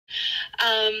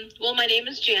Well, my name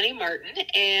is Jani Martin,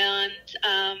 and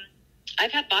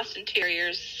I've had Boston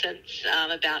Terriers since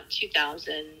about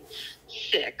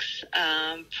 2006.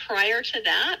 Prior to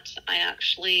that, I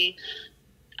actually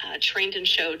trained and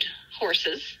showed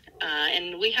horses,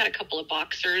 and we had a couple of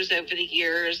boxers over the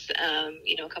years, a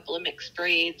couple of mixed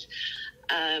breeds.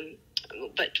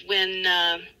 But when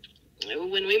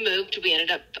we moved, we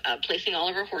ended up placing all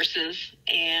of our horses,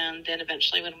 and then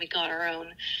eventually when we got our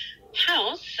own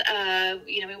house,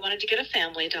 we wanted to get a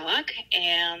family dog,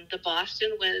 and the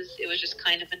Boston was just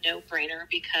kind of a no-brainer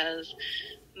because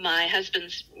my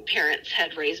husband's parents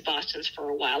had raised Bostons for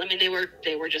a while. I mean, they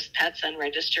were just pets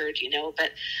unregistered,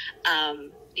 but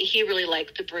he really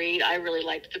liked the breed. I really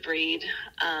liked the breed,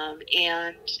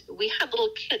 and we had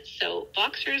little kids, so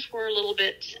boxers were a little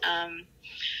bit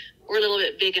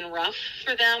big and rough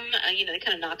for them. They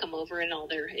kind of knock them over in all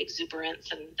their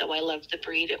exuberance. And though I loved the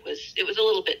breed, it was a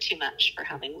little bit too much for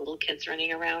having little kids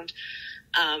running around.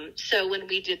 So when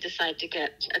we did decide to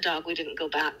get a dog, we didn't go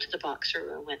back to the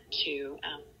boxer. We went to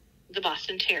the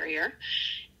Boston Terrier.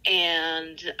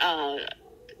 And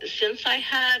since I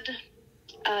had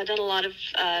done a lot of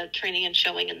training and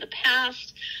showing in the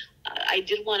past, I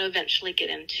did want to eventually get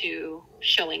into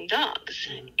showing dogs.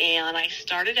 And I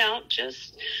started out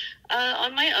just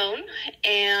on my own,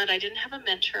 and I didn't have a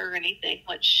mentor or anything,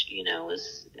 which,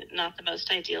 was not the most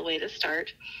ideal way to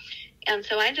start. And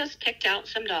so I just picked out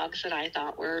some dogs that I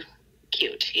thought were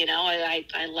cute.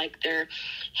 I liked their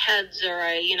heads, or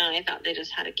I thought they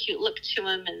just had a cute look to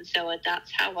them. And so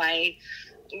that's how I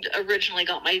originally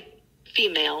got my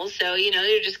females. So,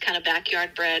 they're just kind of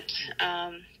backyard bred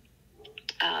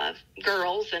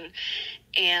girls,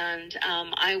 and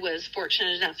I was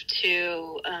fortunate enough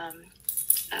to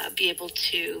be able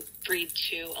to breed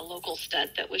to a local stud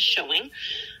that was showing,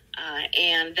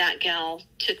 and that gal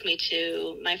took me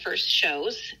to my first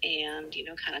shows, and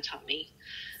kind of taught me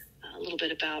a little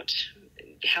bit about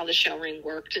how the show ring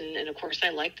worked, and of course I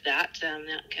liked that.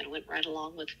 That kind of went right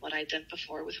along with what I'd done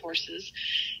before with horses,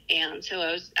 and so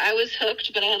I was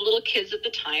hooked. But I had little kids at the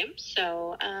time,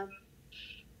 so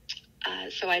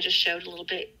I just showed a little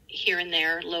bit here and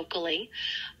there locally.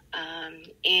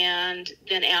 And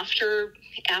then after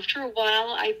a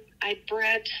while, I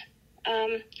bred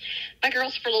my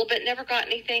girls for a little bit. Never got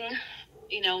anything,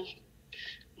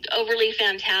 overly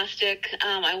fantastic.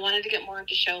 I wanted to get more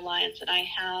into show lions, and I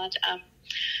had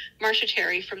Marcia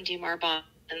Terry from Dumar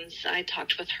Boston's. I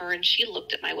talked with her, and she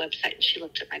looked at my website, and she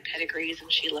looked at my pedigrees, and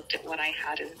she looked at what I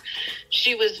had, and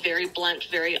she was very blunt,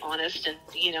 very honest, and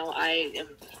I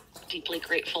am deeply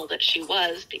grateful that she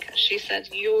was, because she said,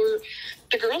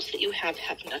 the girls that you have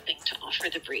nothing to offer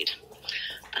the breed.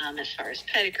 As far as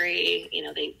pedigree,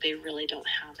 they really don't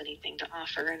have anything to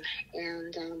offer, and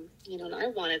I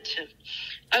wanted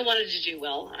to do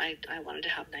well. I wanted to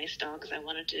have nice dogs. I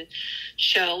wanted to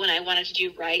show, and I wanted to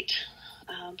do right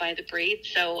by the breed.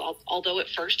 So although at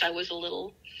first I was a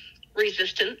little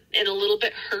resistant and a little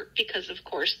bit hurt, because of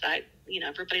course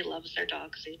everybody loves their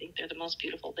dogs. They think they're the most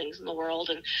beautiful things in the world,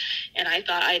 and I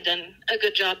thought I'd done a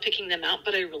good job picking them out,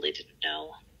 but I really didn't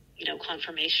know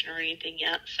confirmation or anything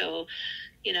yet. So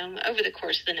over the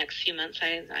course of the next few months,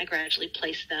 I gradually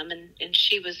placed them, and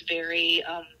she was very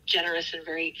generous and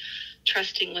very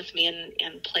trusting with me,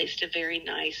 and placed a very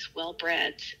nice,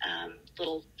 well-bred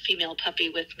little female puppy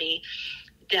with me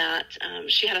that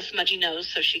she had a smudgy nose,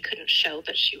 so she couldn't show,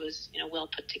 but she was well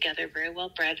put together, very well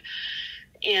bred,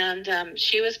 and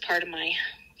she was part of my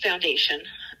foundation.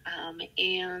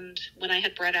 And when I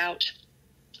had bred out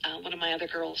one of my other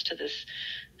girls to this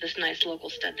nice local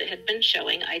stud that had been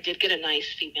showing, I did get a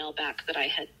nice female back that I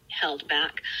had held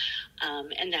back,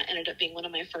 and that ended up being one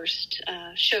of my first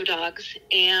show dogs,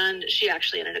 and she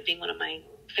actually ended up being one of my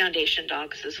foundation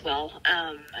dogs as well,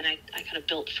 and I kind of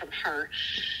built from her,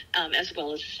 as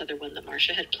well as this other one that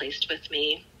Marcia had placed with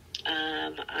me.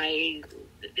 I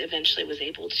eventually was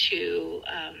able to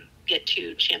get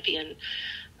two champion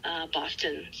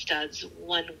Boston studs.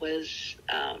 One was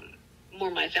more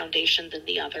my foundation than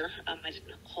the other. I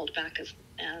didn't hold back as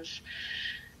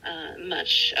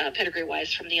much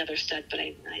pedigree-wise from the other stud, but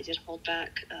I did hold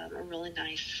back a really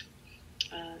nice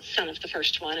son of the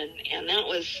first one, and that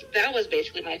was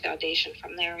basically my foundation.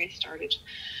 From there, I started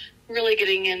really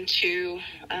getting into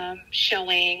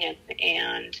showing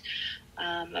and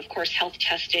of course health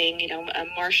testing.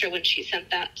 Marcia, when she sent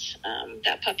that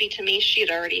puppy to me, she had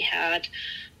already had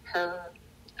her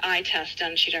eye test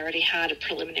done. She'd already had a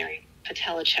preliminary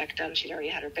patella check done. She'd already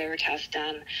had her bear test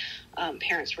done.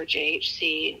 Parents were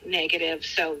JHC negative,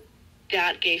 so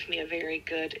that gave me a very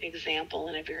good example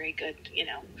and a very good,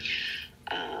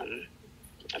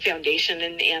 a foundation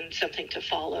and something to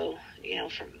follow,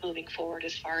 from moving forward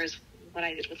as far as what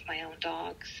I did with my own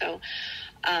dog. So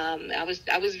I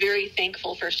was very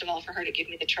thankful, first of all, for her to give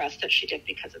me the trust that she did,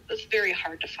 because it's very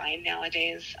hard to find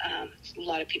nowadays. A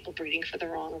lot of people breeding for the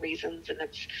wrong reasons, and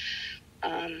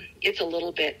it's a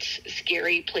little bit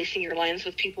scary placing your lines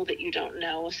with people that you don't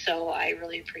know. So I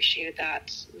really appreciated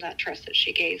that trust that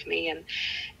she gave me,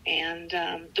 and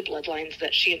the bloodlines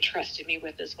that she entrusted me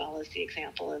with, as well as the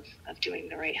example of doing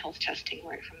the right health testing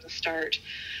right from the start.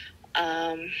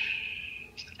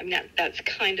 That's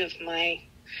kind of my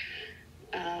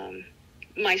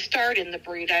start in the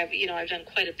breed. I've done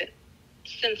quite a bit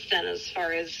since then, as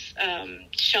far as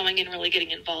showing and really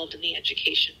getting involved in the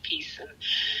education piece,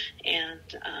 and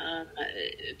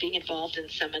being involved in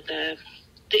some of the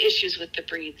issues with the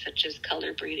breed, such as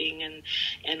color breeding,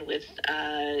 and with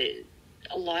a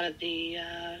lot of the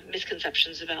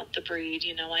misconceptions about the breed.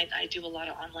 I do a lot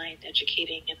of online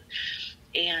educating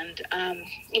and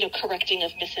correcting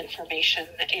of misinformation,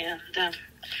 and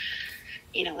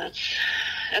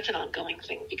that's an ongoing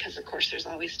thing, because of course there's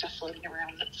always stuff floating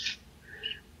around that's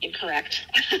incorrect.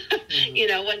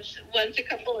 Mm-hmm. Once a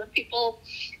couple of people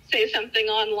say something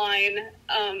online,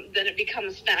 then it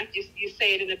becomes fact. You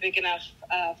say it in a big enough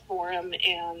forum,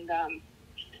 and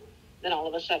then all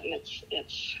of a sudden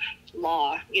it's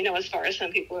law, as far as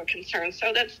some people are concerned.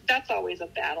 So that's always a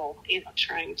battle,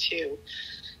 trying to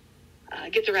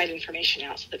get the right information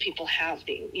out so that people have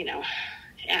the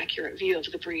accurate view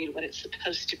of the breed, what it's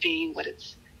supposed to be, what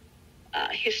its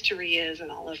history is,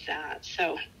 and all of that.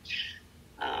 So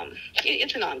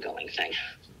it's an ongoing thing.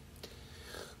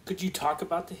 Could you talk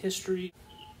about the history?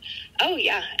 Oh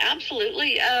yeah,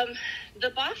 absolutely.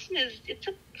 The Boston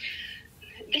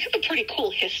they have a pretty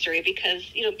cool history, because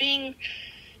being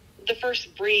the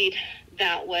first breed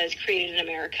that was created in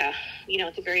America,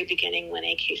 at the very beginning when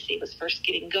AKC was first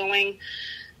getting going,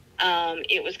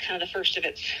 it was kind of the first of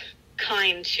its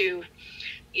kind to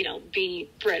be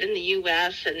bred in the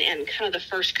U.S. and kind of the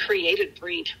first created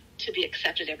breed to be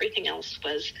accepted. Everything else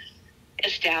was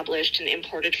established and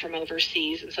imported from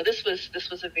overseas, and so this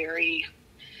was a very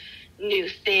new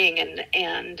thing.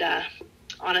 And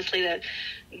honestly,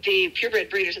 the purebred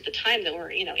breeders at the time that were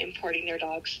importing their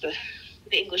dogs, the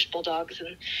English bulldogs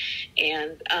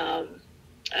and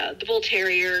the bull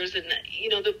terriers, and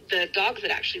the dogs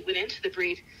that actually went into the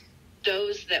breed,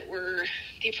 those that were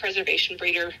the preservation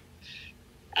breeders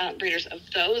of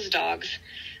those dogs,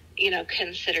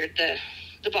 considered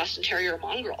the Boston Terrier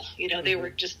mongrel. Mm-hmm. They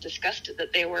were just disgusted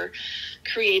that they were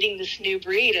creating this new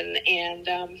breed, and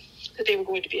that they were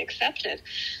going to be accepted.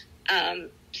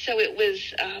 So it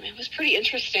was pretty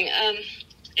interesting.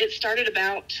 It started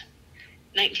about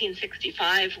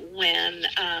 1965 when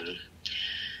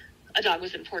a dog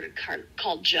was imported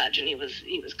called Judge, and he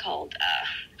was called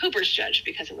Hooper's Judge,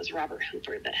 because it was Robert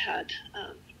Hooper that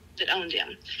owned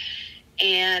him.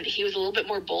 And he was a little bit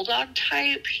more bulldog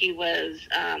type. He was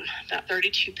about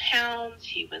 32 pounds.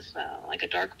 He was like a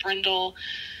dark brindle.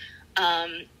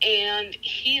 And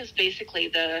he is basically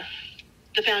the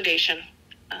foundation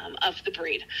of the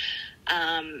breed.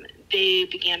 They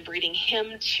began breeding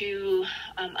him to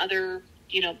other,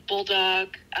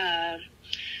 bulldog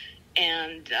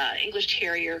and English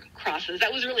Terrier crosses.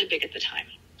 That was really big at the time,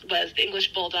 was the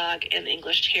English Bulldog and the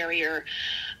English Terrier.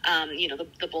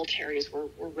 The Bull Terriers were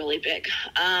really big.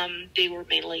 They were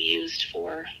mainly used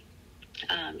for,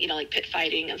 like pit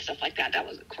fighting and stuff like that. That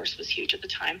was huge at the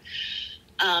time.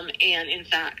 And in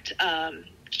fact,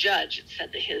 Judge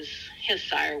said that his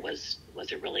sire was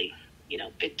a really,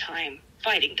 big time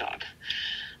fighting dog.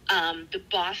 The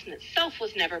Boston itself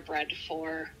was never bred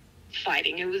for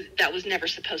fighting. That was never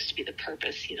supposed to be the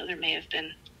purpose. There may have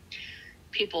been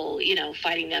people,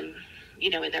 fighting them,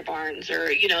 in their barns, or,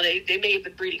 they may have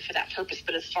been breeding for that purpose.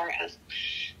 But as far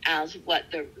as what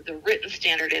the written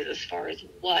standard is, as far as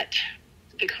what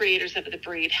the creators of the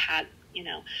breed had,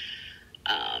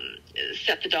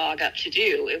 set the dog up to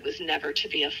do, it was never to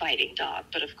be a fighting dog.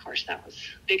 But of course that was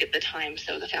big at the time.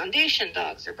 So the foundation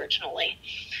dogs originally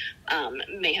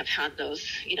may have had those,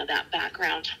 that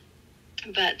background.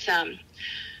 But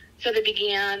so they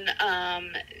began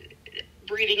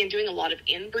breeding and doing a lot of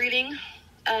inbreeding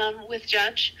with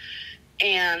Judge.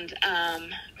 And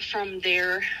from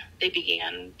there, they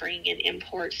began bringing in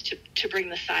imports to bring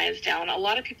the size down. A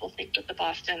lot of people think that the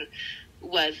Boston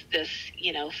was this,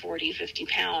 40, 50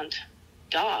 pound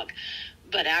dog.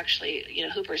 But actually,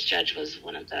 Hooper's Judge was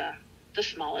one of the the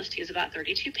smallest. He was about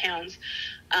 32 pounds.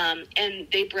 And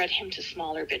they bred him to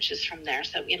smaller bitches from there.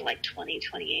 So, like 20,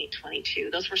 28, 22.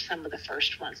 Those were some of the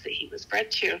first ones that he was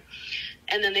bred to.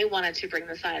 And then they wanted to bring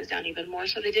the size down even more.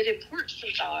 So they did import some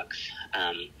dogs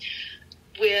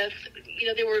with,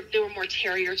 they were more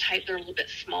terrier type. They're a little bit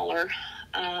smaller.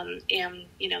 And,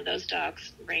 those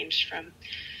dogs ranged from,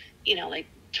 like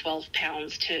 12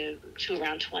 pounds to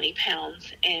around 20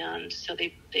 pounds. And so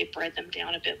they bred them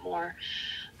down a bit more.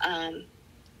 And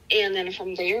then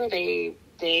from there, they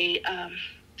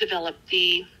developed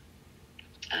the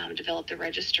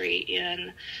registry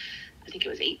in, I think it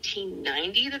was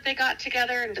 1890 that they got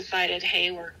together and decided,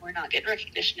 hey, we're not getting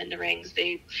recognition in the rings.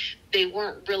 They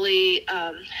weren't really,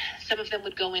 some of them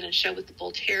would go in and show with the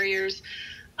Bull Terriers.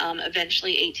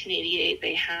 Eventually, 1888,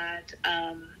 they had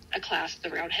a class, the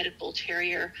round-headed Bull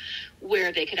Terrier,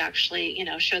 where they could actually,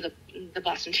 show the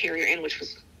Boston Terrier in, which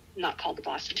was not called the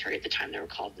Boston Terrier at the time. They were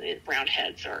called the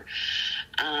Roundheads or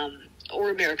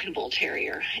American Bull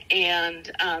Terrier. And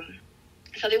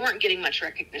so they weren't getting much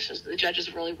recognition. The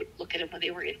judges really would look at them when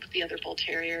they were in with the other Bull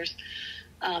Terriers.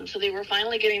 So they were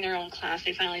finally getting their own class.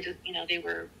 They finally did, they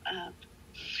were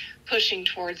pushing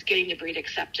towards getting the breed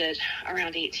accepted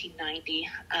around 1890.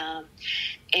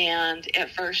 And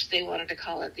at first they wanted to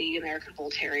call it the American Bull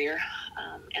Terrier.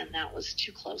 And that was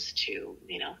too close to,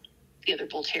 the other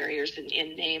Bull Terriers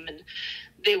in name. And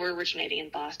they were originating in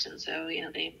Boston. So,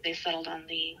 they settled on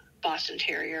the Boston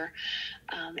Terrier.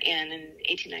 And in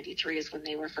 1893 is when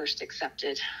they were first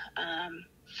accepted.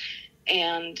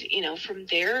 And, from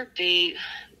there, they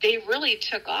really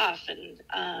took off. And,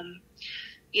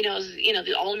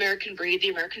 the all-American breed, the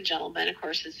American Gentleman, of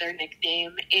course, is their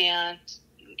nickname. And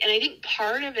I think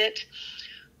part of it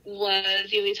was,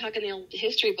 we talk in the old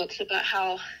history books about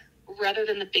how rather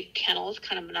than the big kennels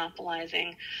kind of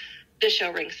monopolizing the show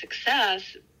ring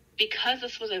success, because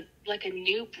this was a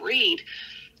new breed,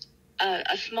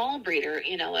 a small breeder,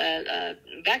 a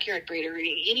backyard breeder,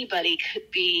 anybody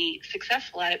could be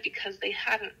successful at it because they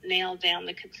hadn't nailed down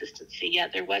the consistency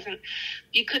yet.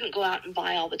 You couldn't go out and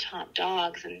buy all the top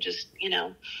dogs and just,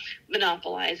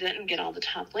 monopolize it and get all the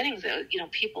top winnings.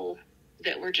 People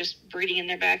that were just breeding in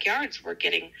their backyards were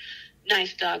getting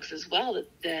nice dogs as well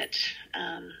that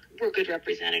were good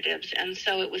representatives. And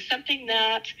so it was something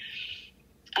that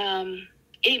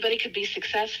anybody could be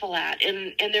successful at.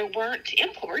 And there weren't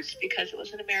imports because it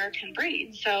was an American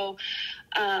breed. So,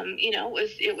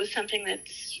 it was something that,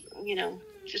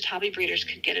 just hobby breeders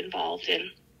could get involved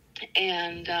in.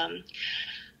 And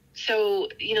so,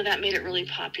 that made it really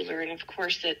popular. And of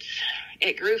course, it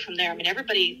grew from there. I mean,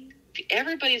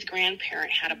 everybody's grandparent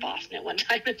had a Boston at one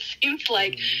time. It seems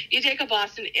like you take a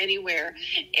Boston anywhere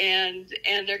and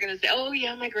they're going to say, oh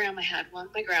yeah, my grandma had one,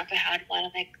 my grandpa had one.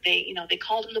 And they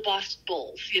called them the Boston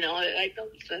Bulls. I know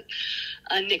it's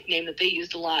a nickname that they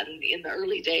used a lot in the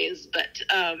early days, but,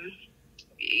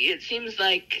 it seems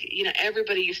like,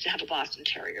 everybody used to have a Boston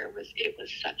Terrier. It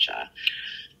was such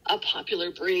a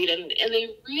popular breed, and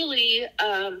they really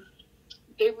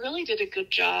did a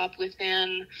good job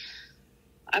within,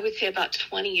 I would say, about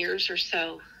 20 years or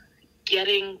so,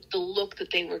 getting the look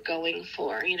that they were going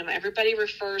for. Everybody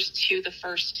refers to the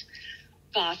first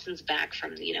Bostons back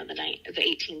from, the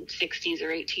 1860s or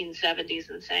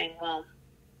 1870s and saying, well,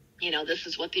 this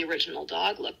is what the original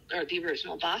dog looked, or the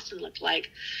original Boston looked like.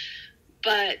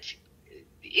 But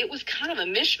it was kind of a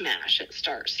mishmash at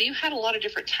start. So you had a lot of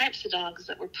different types of dogs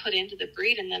that were put into the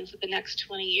breed. And then for the next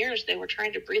 20 years, they were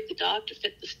trying to breed the dog to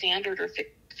fit the standard or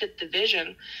fit the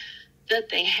vision that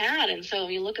they had. And so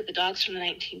when you look at the dogs from the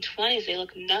 1920s, they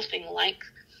look nothing like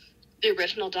the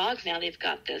original dogs. Now they've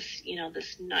got this,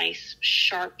 this nice,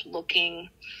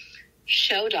 sharp-looking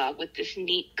show dog with this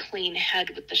neat, clean head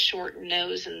with the short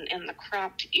nose and the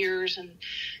cropped ears and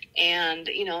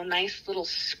nice little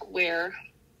square,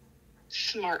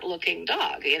 smart-looking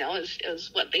dog,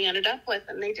 is what they ended up with.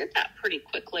 And they did that pretty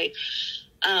quickly.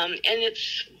 And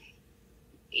it's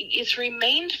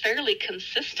remained fairly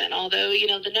consistent, although,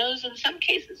 the nose in some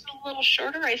cases is a little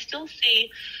shorter. I still see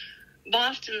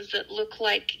Bostons that look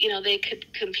like, they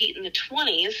could compete in the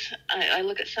 20s. I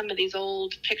look at some of these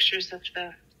old pictures of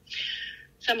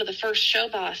some of the first show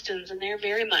Bostons, and they're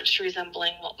very much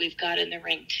resembling what we've got in the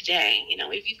ring today.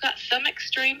 You've got some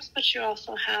extremes, but you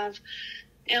also have,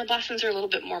 Bostons are a little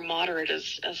bit more moderate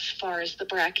as far as the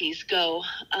brackies go.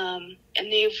 And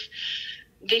they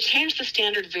changed the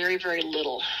standard very, very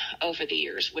little over the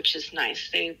years, which is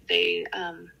nice. The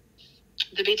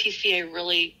BTCA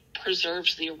really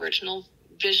preserves the original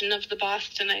vision of the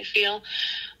Boston, I feel,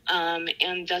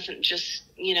 and doesn't just,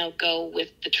 go with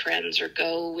the trends or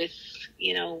go with,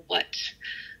 what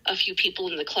a few people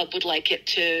in the club would like it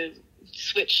to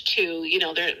switch to,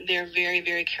 they're very,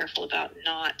 very careful about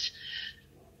not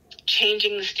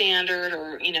changing the standard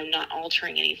or, not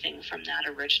altering anything from that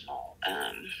original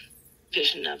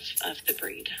vision of the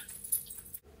breed.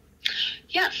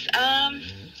 Yes.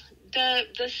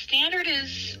 The standard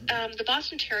is, the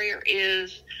Boston Terrier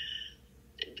is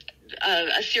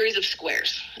a series of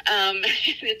squares.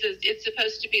 It's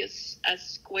supposed to be a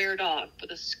square dog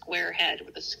with a square head,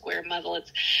 with a square muzzle.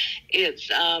 It's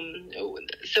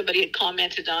somebody had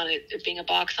commented on it being a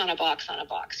box on a box on a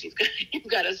box. You've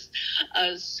got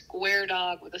a square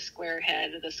dog with a square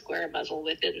head with a square muzzle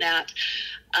within that.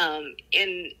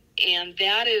 And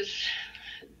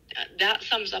that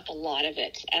sums up a lot of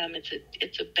it.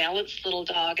 It's a balanced little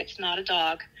dog. It's not a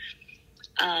dog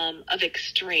of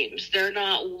extremes. They're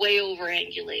not way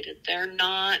overangulated.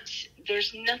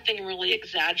 There's nothing really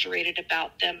exaggerated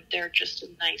about them. They're just a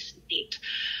nice, neat,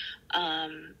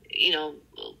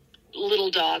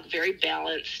 little dog, very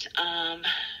balanced,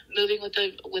 moving with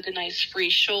a nice free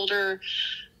shoulder.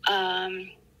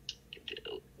 They're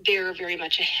very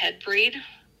much a head breed.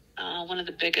 One of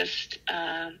the biggest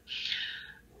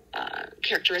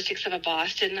characteristics of a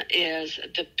Boston is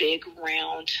the big,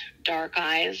 round, dark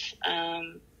eyes.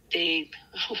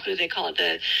 What do they call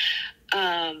it?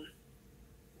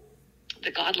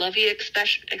 The God love you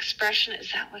expression.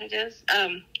 Is that what it is?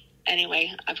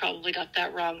 Anyway, I probably got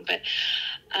that wrong, but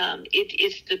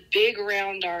it's the big,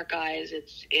 round, dark eyes.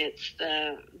 It's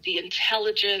the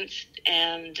intelligence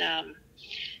and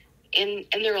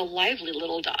they're a lively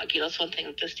little dog. That's one thing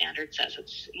that the standard says.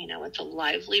 It's a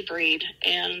lively breed,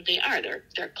 and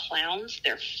they're clowns.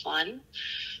 They're fun.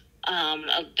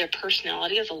 Their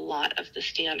personality is a lot of the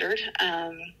standard.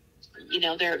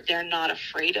 They're not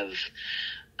afraid of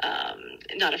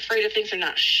things. They're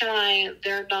not shy.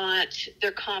 They're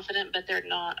confident, but they're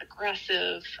not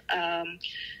aggressive.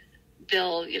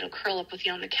 They'll, curl up with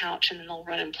you on the couch and then they'll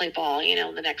run and play ball,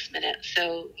 the next minute.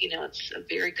 So, it's a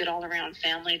very good all around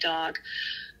family dog.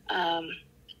 But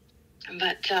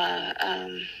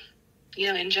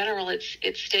in general, it's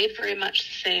stayed very much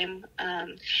the same.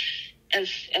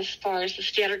 As far as the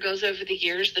standard goes over the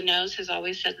years, the nose has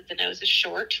always said that the nose is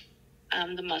short.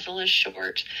 The muzzle is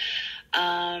short.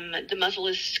 The muzzle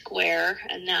is square,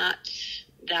 and that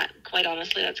quite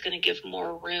honestly, that's going to give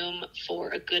more room for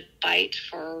a good bite,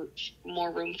 for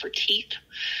more room for teeth.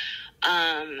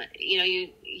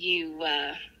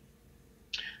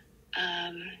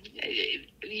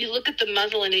 You look at the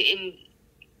muzzle, and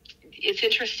it's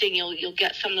interesting. You'll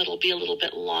get some that'll be a little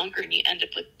bit longer, and you end up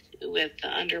with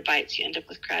underbites. You end up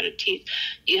with crowded teeth.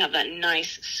 You have that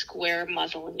nice square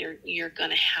muzzle, and you're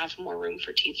going to have more room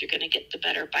for teeth. You're going to get the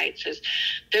better bites.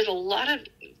 There's a lot of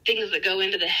things that go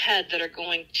into the head that are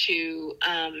going to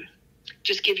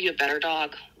just give you a better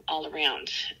dog all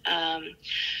around.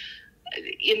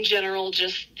 In general,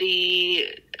 just the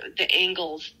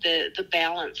angles, the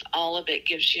balance, all of it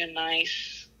gives you a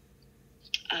nice.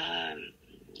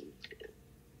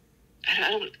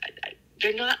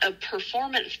 They're not a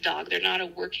performance dog. They're not a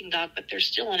working dog, but they're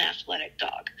still an athletic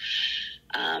dog.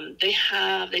 They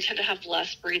tend to have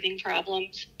less breathing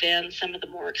problems than some of the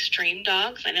more extreme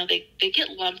dogs. I know they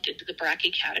get lumped into the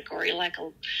bracky category like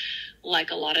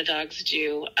a lot of dogs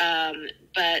do.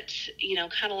 But,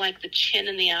 kind of like the chin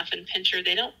and the Affenpinscher,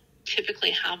 they don't typically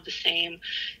have the same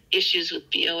issues with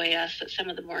BOAS that some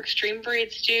of the more extreme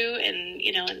breeds do. And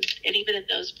even in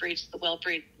those breeds, the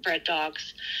well-bred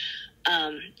dogs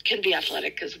can be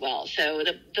athletic as well. So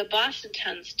the Boston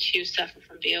tends to suffer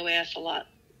from BOAS a lot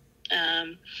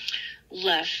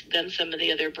less than some of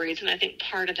the other breeds, and I think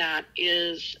part of that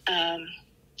is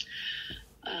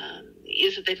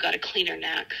that they've got a cleaner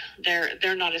neck.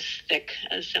 They're not as thick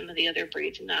as some of the other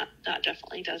breeds, and that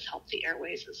definitely does help the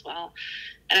airways as well.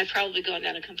 And I've probably gone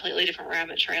down a completely different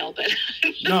rabbit trail, but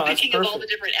I'm just thinking of all the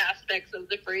different aspects of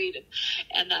the breed,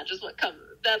 and that's what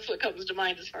comes to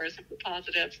mind as far as the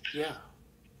positives. Yeah.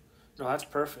 No, that's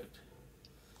perfect.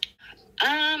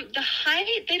 The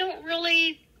height, they don't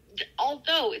really,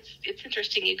 although it's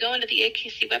interesting. You go into the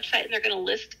AKC website and they're going to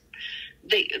list,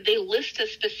 they list a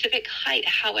specific height.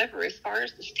 However, as far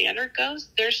as the standard goes,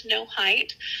 there's no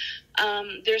height.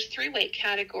 There's 3 weight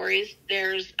categories.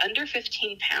 There's under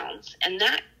 15 pounds, and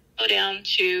that go down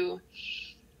to,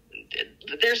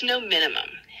 there's no minimum.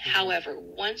 However,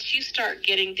 once you start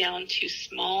getting down to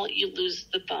small, you lose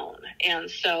the bone. And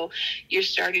so you're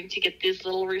starting to get these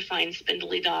little refined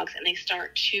spindly dogs, and they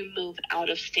start to move out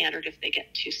of standard if they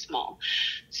get too small.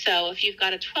 So if you've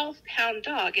got a 12-pound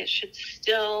dog, it should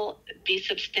still be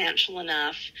substantial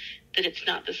enough that it's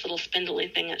not this little spindly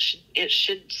thing. It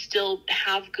should still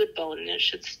have good bone, and it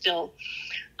should still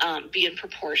be in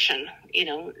proportion.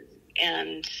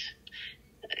 and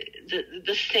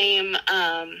the same,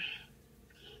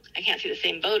 I can't see the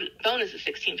same bone as a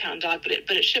 16-pound dog,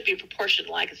 but it should be proportioned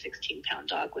like a 16-pound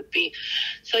dog would be.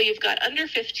 So you've got under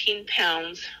 15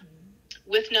 pounds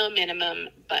with no minimum,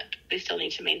 but they still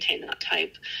need to maintain that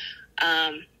type.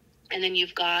 And then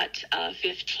you've got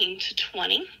 15 to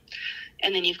 20,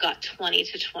 and then you've got 20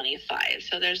 to 25.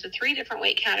 So there's the 3 different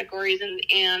weight categories,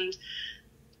 and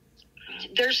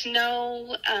there's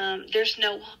no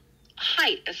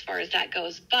height as far as that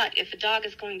goes. But if a dog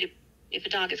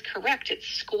is correct, it's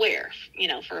square.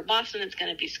 For a Boston, it's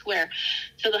going to be square.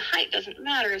 So the height doesn't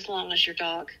matter as long as your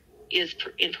dog is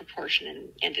in proportion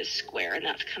and is square. And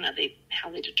that's kind of how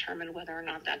they determine whether or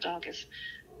not that dog is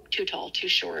too tall, too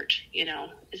short.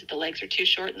 Is it the legs are too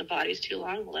short and the body's too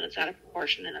long? Well, then it's out of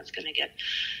proportion and it's going to get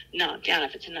knocked down.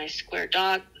 If it's a nice square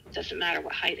dog, it doesn't matter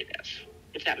what height it is,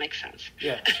 if that makes sense.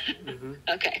 Yeah. Mm-hmm.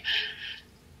 Okay.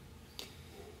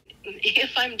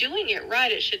 If I'm doing it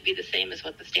right, it should be the same as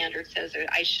what the standard says.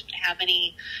 I shouldn't have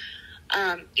any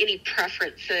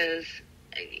preferences,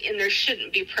 and there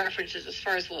shouldn't be preferences as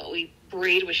far as what we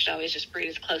breed. We should always just breed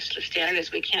as close to the standard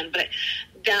as we can, but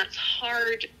that's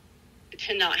hard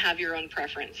to not have your own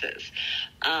preferences.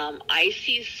 I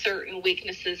see certain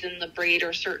weaknesses in the breed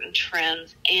or certain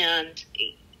trends, and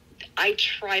I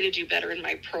try to do better in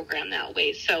my program that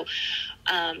way. So,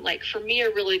 like for me, a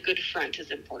really good front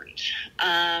is important.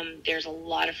 There's a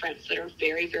lot of fronts that are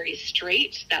very, very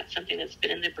straight. That's something that's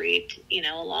been in the breed,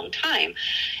 a long time.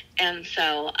 And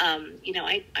so,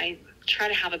 I try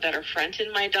to have a better front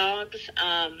in my dogs.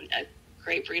 A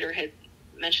great breeder had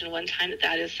mentioned one time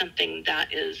that is something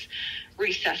that is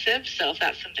recessive. So if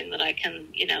that's something that I can,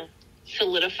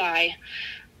 solidify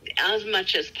as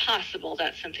much as possible,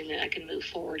 that's something that I can move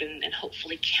forward and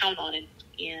hopefully count on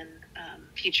in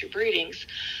future breedings.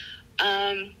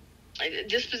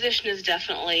 Disposition is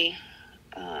definitely,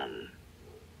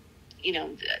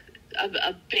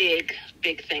 a big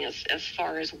thing as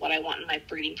far as what I want in my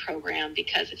breeding program,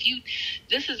 because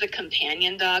this is a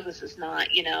companion dog. This is not,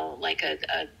 like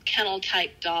a kennel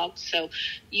type dog. So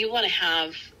you want to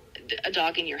have a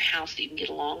dog in your house that you can get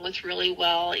along with really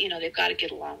well. They've got to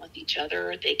get along with each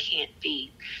other. They can't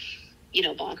be,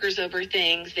 bonkers over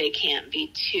things. They can't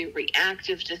be too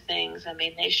reactive to things. I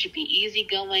mean, they should be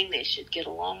easygoing. They should get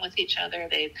along with each other.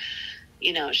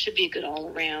 It should be a good all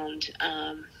around,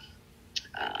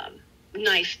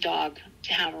 nice dog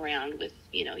to have around with,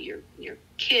 your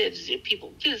kids, your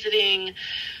people visiting,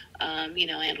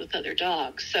 and with other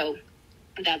dogs. So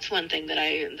that's one thing that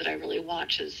I really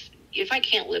watch is, if I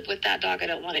can't live with that dog, I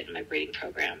don't want it in my breeding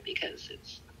program, because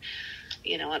it's,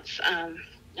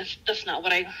 that's not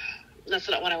what I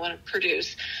want to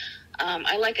produce.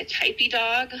 I like a typey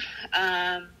dog.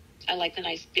 I like the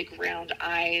nice big round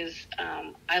eyes.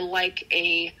 I like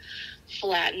a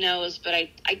flat nose, but I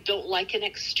don't like an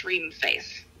extreme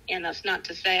face. And that's not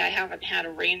to say I haven't had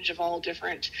a range of all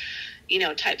different,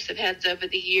 types of heads over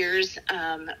the years.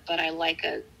 But I like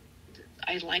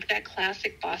that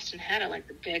classic Boston head. I like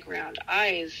the big round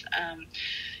eyes.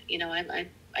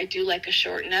 I do like a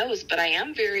short nose, but I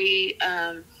am very,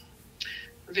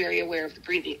 very aware of the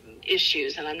breathing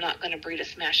issues, and I'm not going to breed a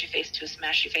smashy face to a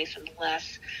smashy face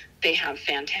unless they have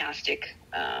fantastic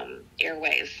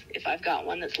airways. If I've got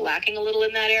one that's lacking a little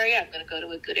in that area, I'm going to go to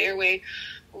a good airway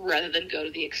rather than go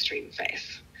to the extreme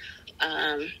face.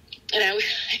 And I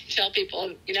tell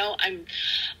people,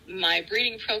 my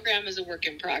breeding program is a work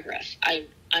in progress.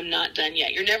 I'm not done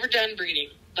yet. You're never done breeding,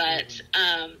 but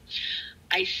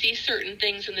I see certain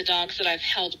things in the dogs that I've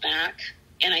held back,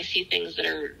 and I see things that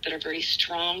are very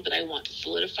strong that I want to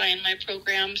solidify in my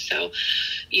program. So,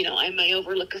 I may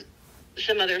overlook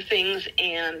some other things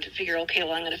and figure, okay,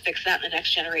 well, I'm going to fix that in the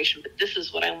next generation, but this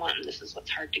is what I want, and this is what's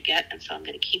hard to get, and so I'm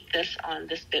going to keep this on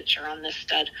this bitch or on this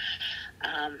stud,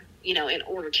 in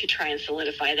order to try and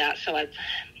solidify that. So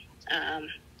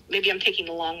maybe I'm taking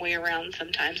the long way around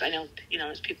sometimes. I know,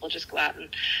 as people just go out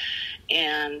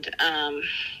and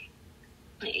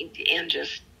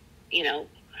just,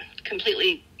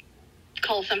 completely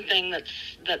call something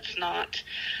that's not,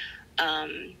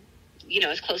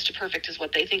 as close to perfect as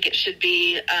what they think it should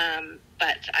be.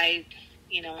 But I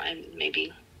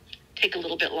maybe take a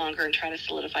little bit longer and try to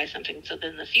solidify something so that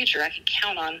in the future I can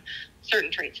count on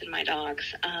certain traits in my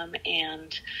dogs,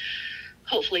 and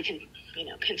hopefully can,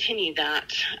 continue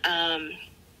that.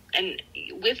 And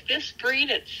with this breed,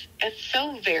 it's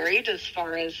so varied as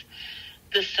far as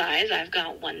the size. I've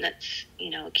got one that's,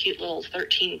 a cute little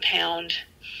 13-pound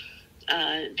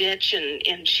bitch,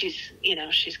 and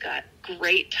she's got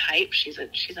great type. She's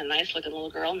a nice looking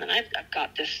little girl. And then I've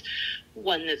got this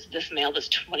one this male that's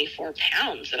 24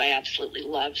 pounds that I absolutely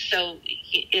love. So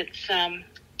it's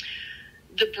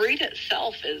the breed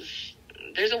itself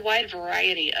there's a wide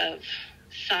variety of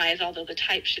size, although the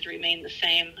type should remain the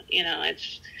same.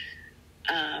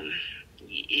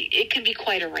 It can be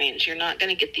quite a range. You're not going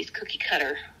to get these cookie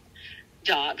cutter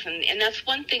dogs, and that's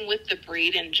one thing with the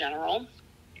breed in general.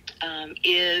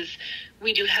 Is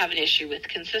we do have an issue with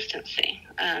consistency.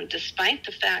 Despite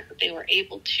the fact that they were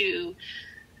able to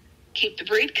keep the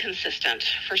breed consistent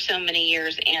for so many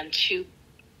years and to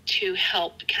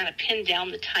help kind of pin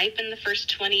down the type in the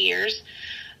first 20 years,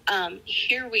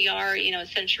 here we are, a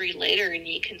century later, and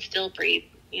you can still breed,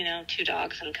 two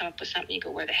dogs and come up with something. You go,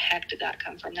 where the heck did that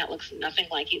come from? That looks nothing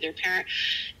like either parent.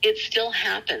 It still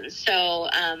happens. So,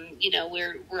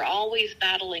 we're always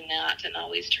battling that and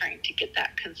always trying to get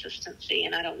that consistency.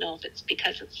 And I don't know if it's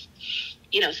because it's,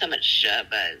 so much,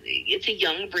 it's a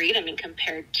young breed. I mean,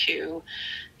 compared to,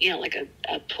 like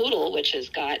a poodle, which has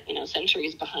got,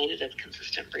 centuries behind it of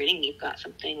consistent breeding. You've got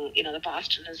something, the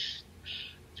Boston is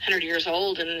 100 years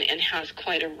old and has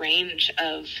quite a range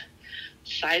of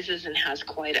sizes and has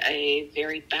quite a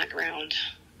varied background,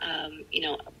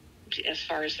 as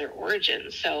far as their origin.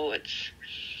 So it's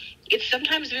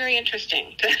sometimes very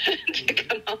interesting to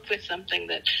come up with something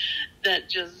that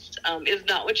just is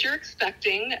not what you're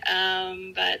expecting,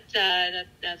 but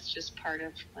that's just part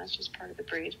of the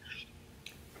breed.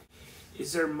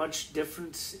 Is there much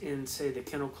difference in, say, the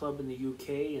Kennel Club in the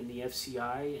UK and the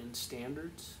FCI and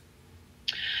standards?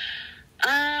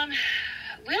 Well,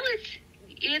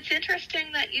 it's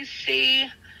interesting that you see,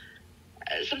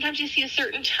 sometimes you see a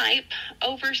certain type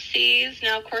overseas.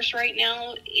 Now, of course, right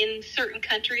now in certain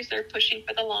countries, they're pushing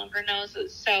for the longer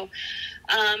noses. So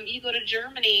you go to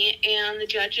Germany and the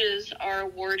judges are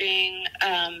awarding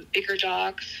bigger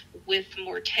dogs with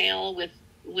more tail,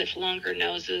 with longer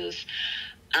noses.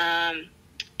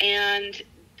 And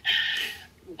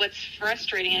what's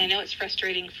frustrating, and I know it's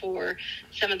frustrating for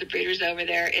some of the breeders over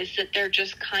there, is that they're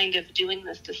just kind of doing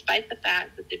this despite the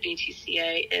fact that the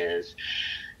BTCA is,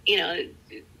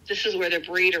 this is where the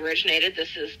breed originated.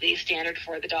 This is the standard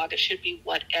for the dog. It should be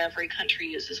what every country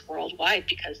uses worldwide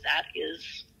because that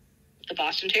is the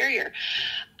Boston Terrier.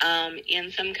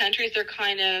 In some countries, they're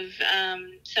kind of,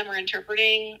 some are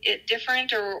interpreting it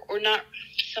different or not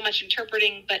so much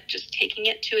interpreting, but just taking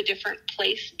it to a different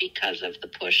place because of the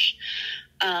push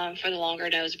for the longer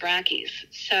nose brackies.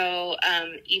 So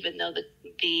even though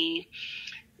the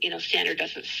standard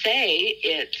doesn't say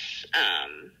it's,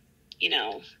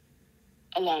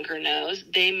 a longer nose,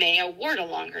 they may award a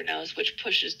longer nose, which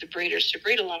pushes the breeders to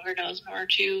breed a longer nose in order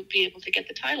to be able to get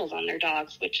the titles on their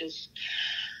dogs, which is,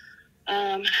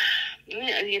 in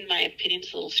my opinion,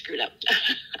 it's a little screwed up.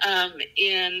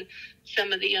 In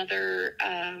some of the other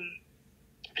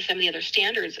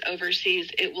standards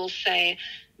overseas, it will say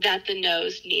that the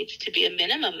nose needs to be a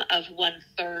minimum of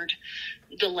 1/3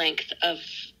 the length of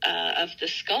the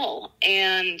skull.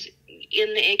 And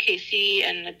in the AKC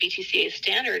and the BTCA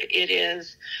standard, it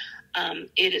is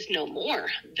no more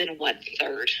than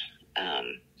 1/3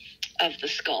 of the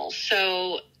skull.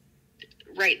 So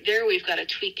right there, we've got a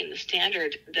tweak in the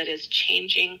standard that is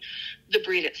changing the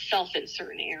breed itself in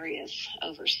certain areas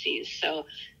overseas. So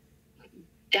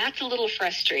that's a little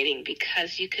frustrating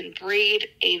because you can breed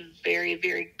a very,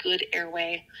 very good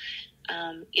airway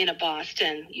in a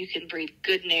Boston. You can breed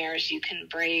good nares. You can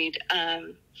breed,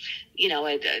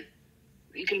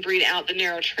 you can breed out the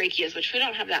narrow tracheas, which we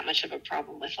don't have that much of a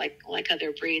problem with, like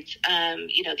other breeds.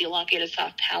 The elongated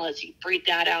soft palates, you breed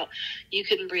that out. You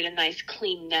can breed a nice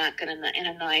clean neck and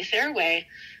a nice airway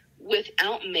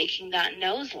without making that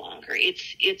nose longer.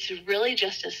 It's really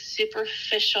just a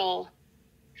superficial,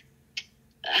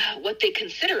 what they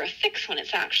consider a fix when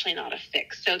it's actually not a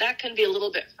fix. So that can be a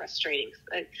little bit frustrating.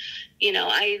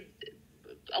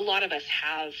 A lot of us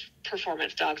have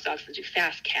performance dogs that do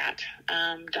fast cat,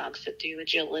 dogs that do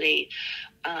agility,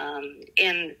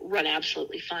 and run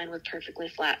absolutely fine with perfectly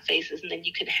flat faces. And then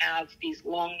you can have these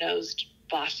long-nosed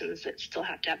Bostons that still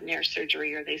have to have nair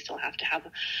surgery, or they still have to have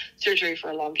surgery for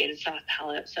elongated soft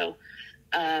palate. So,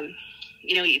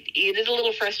 it is a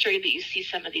little frustrating that you see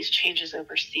some of these changes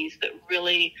overseas that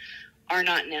really are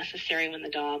not necessary when the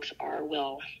dogs are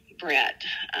well bred.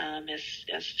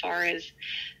 As far as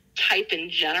type in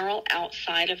general,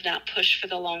 outside of that push for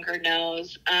the longer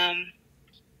nose,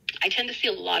 I tend to see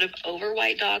a lot of over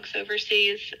white dogs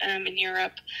overseas in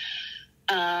Europe,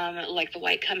 like the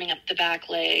white coming up the back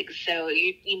legs. So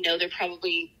they're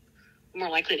probably more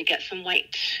likely to get some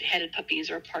white-headed puppies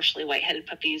or partially white-headed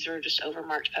puppies or just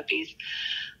overmarked puppies.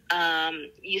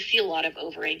 You see a lot of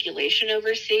overangulation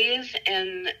overseas,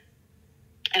 and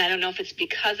I don't know if it's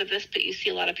because of this, but you see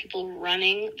a lot of people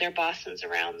running their Bostons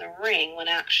around the ring when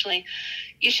actually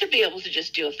you should be able to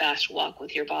just do a fast walk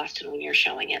with your Boston when you're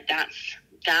showing it. That's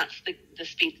the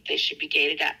speed that they should be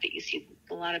gated at. But you see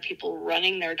a lot of people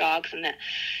running their dogs, and that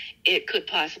it could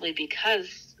possibly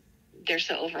because they're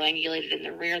so overangulated in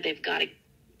the rear, they've got to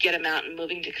get them out and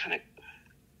moving to kind of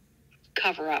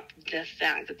cover up the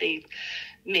fact that they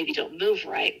maybe don't move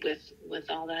right with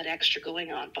all that extra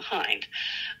going on behind.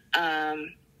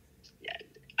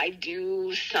 I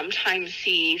do sometimes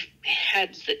see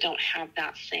heads that don't have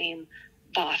that same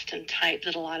Boston type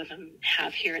that a lot of them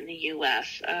have here in the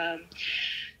U.S.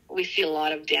 We see a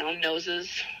lot of down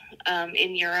noses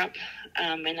in Europe,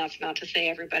 and that's not to say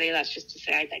everybody. That's just to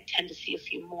say I tend to see a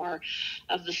few more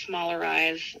of the smaller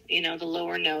eyes, the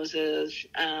lower noses,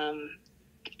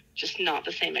 just not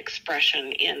the same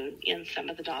expression in some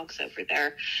of the dogs over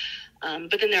there.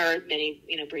 But then there are many,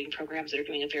 breeding programs that are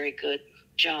doing a very good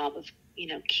job of,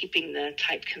 keeping the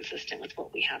type consistent with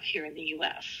what we have here in the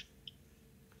U.S.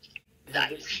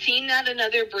 I've seen that in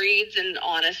other breeds, and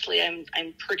honestly, I'm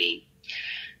pretty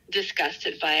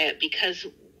disgusted by it, because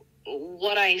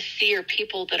what I see are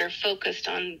people that are focused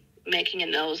on making a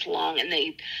nose long, and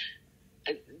they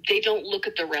don't look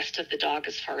at the rest of the dog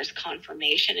as far as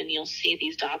conformation. And you'll see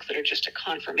these dogs that are just a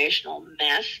conformational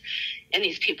mess, and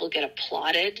these people get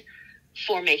applauded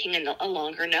for making a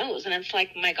longer nose. And it's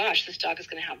like, my gosh, this dog is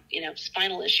going to have,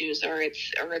 spinal issues, or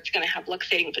it's going to have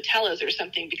luxating patellas or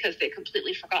something, because they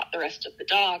completely forgot the rest of the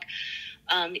dog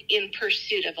in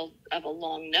pursuit of a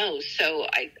long nose. So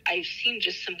I've seen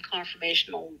just some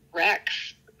conformational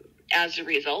wrecks as a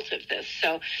result of this.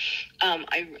 So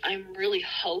I'm really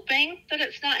hoping that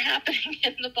it's not happening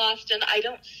in the Boston. I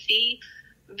don't see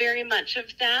very much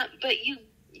of that, but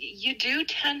you do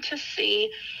tend to see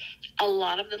a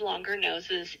lot of the longer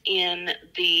noses in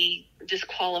the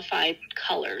disqualified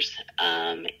colors.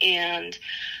 And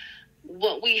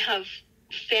what we have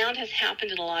found has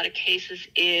happened in a lot of cases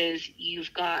is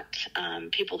you've got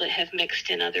people that have mixed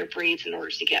in other breeds in order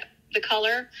to get the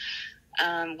color.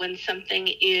 When something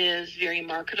is very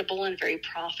marketable and very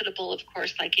profitable, of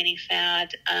course, like any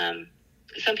fad,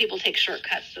 some people take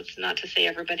shortcuts. That's not to say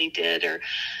everybody did, or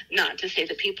not to say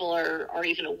that people are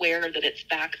even aware that it's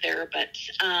back there. But,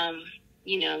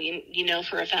 you know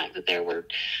for a fact that there were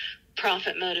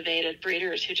profit-motivated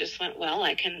breeders who just went, well,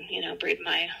 I can, breed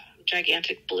my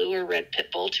gigantic blue or red pit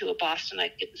bull to a Boston. I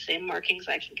can get the same markings.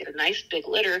 I can get a nice big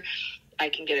litter. I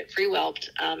can get it free-whelped,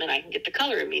 and I can get the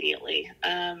color immediately.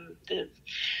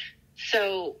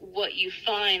 So what you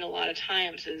find a lot of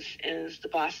times is the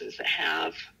Bostons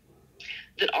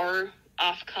that are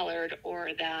off-colored or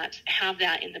that have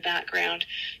that in the background,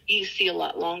 you see a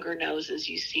lot longer noses.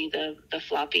 You see the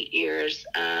floppy ears.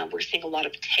 We're seeing a lot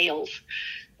of tails,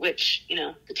 which,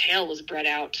 the tail was bred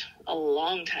out a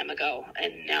long time ago,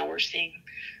 and now we're seeing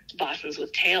Bostons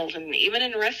with tails. And even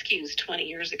in rescues 20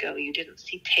 years ago, you didn't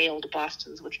see tailed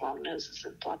Bostons with long noses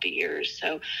and floppy ears.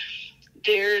 So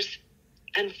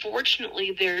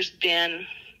unfortunately, there's been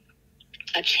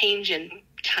a change in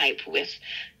type with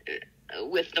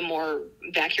the more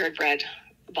backyard bred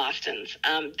Bostons.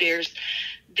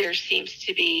 There seems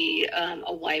to be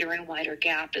a wider and wider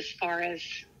gap as far as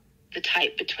the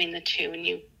type between the two. And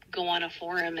you go on a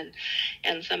forum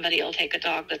and somebody will take a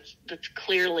dog that's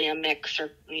clearly a mix,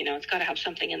 or it's got to have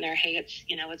something in there. Hey,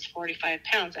 it's 45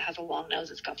 pounds, it has a long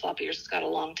nose, it's got floppy ears, it's got a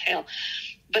long tail,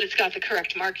 but it's got the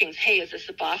correct markings. Hey, is this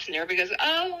a Boston? Everybody goes,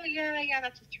 oh yeah,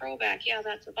 that's a throwback. Yeah,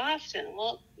 that's a Boston.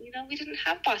 Well, we didn't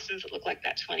have Bostons that looked like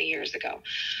that 20 years ago.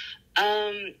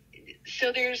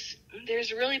 So there's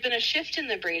really been a shift in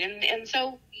the breed, and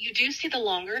so you do see the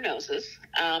longer noses,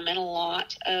 and a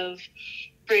lot of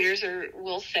breeders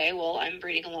will say, well, I'm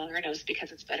breeding a longer nose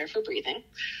because it's better for breathing,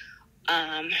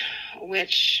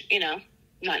 which,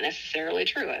 not necessarily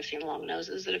true. I've seen long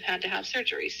noses that have had to have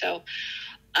surgery. So,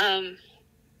 kind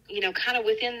of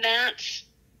within that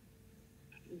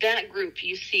group,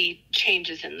 you see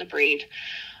changes in the breed.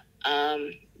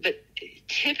 But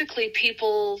typically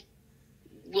people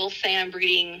will say I'm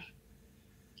breeding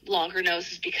longer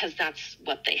noses because that's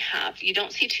what they have. You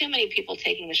don't see too many people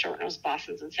taking the short-nosed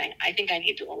Bostons and saying, I think I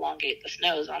need to elongate this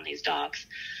nose on these dogs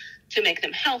to make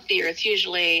them healthier. It's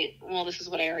usually, well, this is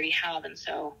what I already have, and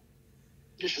so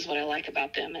this is what I like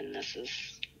about them, and this is,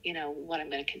 what I'm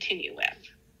going to continue with,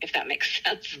 if that makes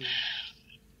sense. Mm-hmm.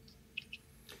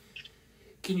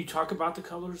 Can you talk about the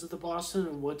colors of the Boston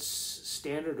and what's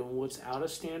standard and what's out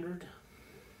of standard?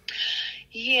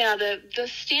 Yeah, the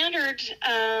standard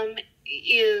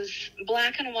is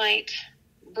black and white,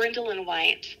 brindle and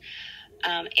white,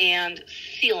 and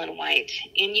seal and white.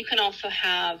 And you can also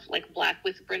have like black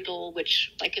with brindle,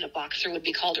 which like in a boxer would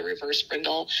be called a reverse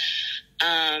brindle.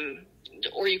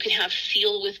 Or you can have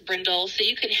seal with brindle. So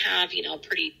you can have, a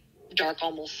pretty dark,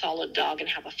 almost solid dog and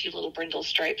have a few little brindle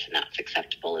stripes, and that's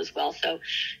acceptable as well. So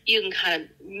you can kind of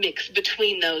mix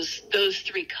between those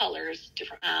three colors.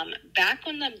 Different. Back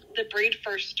when the breed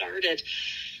first started,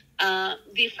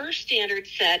 the first standard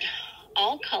said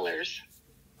all colors,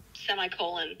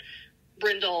 semicolon,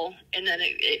 brindle, and then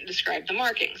it described the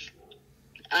markings.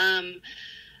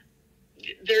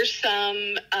 There's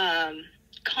some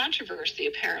controversy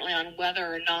apparently on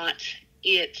whether or not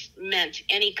it meant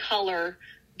any color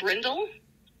brindle,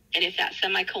 and if that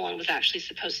semicolon was actually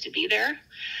supposed to be there,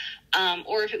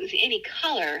 or if it was any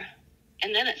color,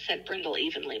 and then it said brindle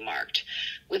evenly marked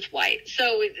with white.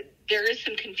 So there is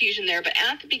some confusion there, but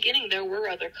at the beginning there were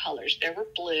other colors. There was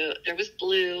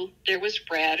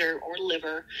red or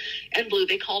liver, and blue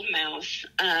they called mouse,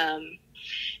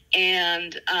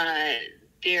 and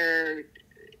there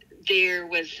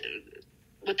was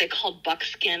what they called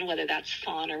buckskin, whether that's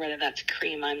fawn or whether that's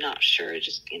cream, I'm not sure,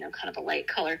 just, kind of a light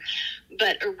color.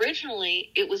 But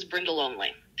originally it was brindle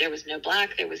only. There was no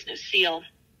black, there was no seal.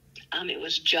 It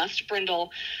was just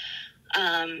brindle.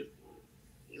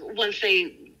 Once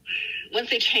they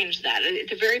changed that, at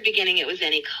the very beginning it was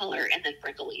any color, and then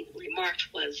brindle evenly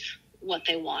marked was what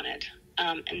they wanted.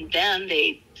 And then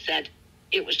they said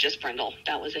it was just brindle.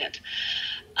 That was it.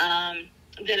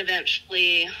 Then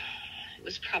eventually, it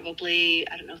was probably,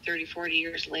 30, 40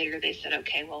 years later, they said,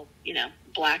 okay, well,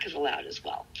 black is allowed as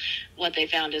well. What they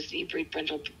found is you breed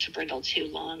brindle to brindle too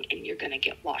long and you're going to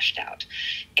get washed out.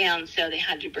 And so they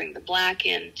had to bring the black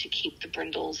in to keep the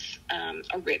brindles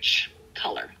a rich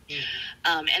color.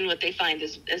 Mm-hmm. And what they find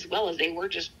is, as well as they were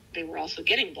also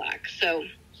getting black. So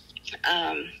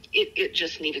it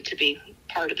just needed to be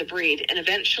part of the breed. And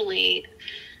eventually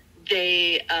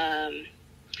they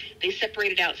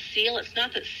separated out seal. It's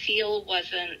not that seal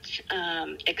wasn't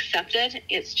accepted.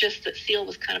 It's just that seal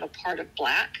was kind of a part of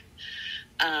black.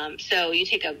 So you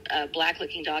take a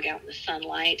black-looking dog out in the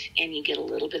sunlight, and you get a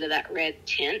little bit of that red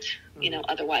tint. Mm-hmm.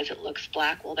 Otherwise it looks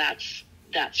black. Well, that's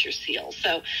your seal.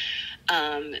 So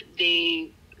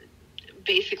they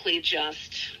basically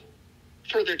just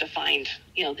further defined,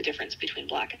 the difference between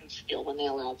black and seal when they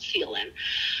allowed seal in.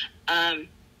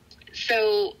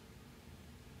 So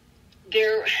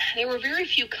there were very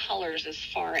few colors as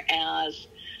far as,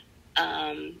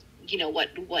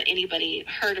 what anybody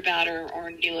heard about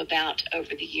or knew about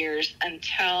over the years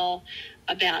until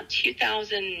about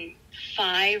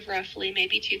 2005, roughly,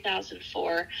 maybe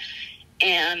 2004.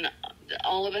 And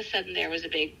all of a sudden there was a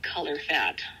big color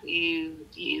fad.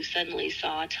 You suddenly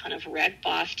saw a ton of red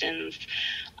Bostons,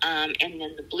 and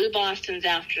then the blue Bostons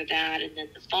after that, and then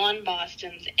the fawn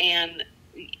Bostons. And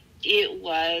it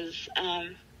was,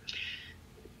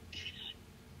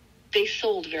 they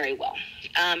sold very well.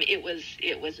 It was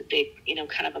a big,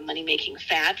 kind of a money-making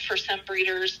fad for some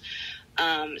breeders.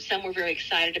 Some were very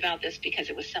excited about this because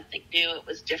it was something new, it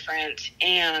was different,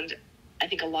 and I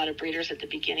think a lot of breeders at the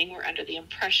beginning were under the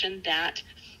impression that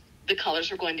the colors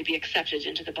were going to be accepted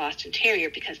into the Boston Terrier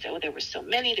because there were so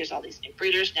many. There's all these new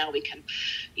breeders now. We can,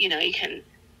 you can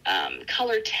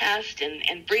color test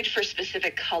and breed for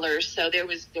specific colors. So there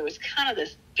was kind of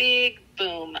this big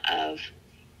boom of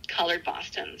colored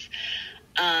Bostons.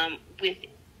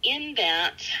 Within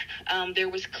that, there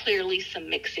was clearly some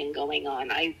mixing going on.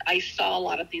 I saw a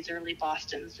lot of these early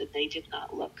Bostons that they did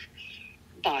not look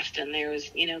Boston. There was,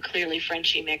 clearly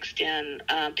Frenchie mixed in,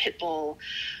 Pit Bull,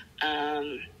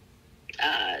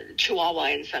 Chihuahua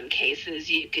in some cases.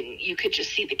 You could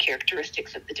just see the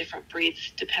characteristics of the different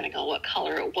breeds depending on what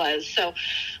color it was. So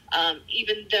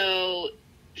even though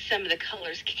some of the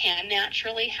colors can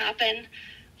naturally happen,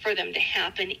 for them to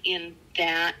happen in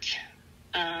that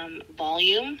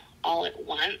volume all at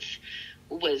once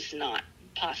was not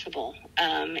possible.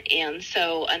 And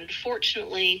so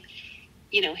unfortunately,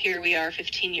 here we are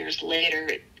 15 years later,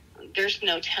 there's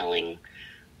no telling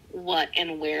what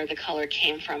and where the color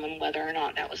came from and whether or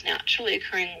not that was naturally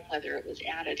occurring, whether it was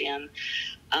added in.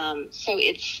 So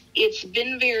it's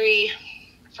been very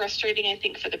frustrating, I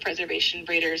think, for the preservation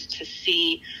breeders to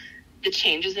see the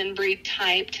changes in breed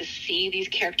type, to see these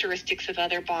characteristics of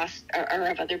other or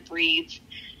of other breeds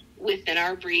within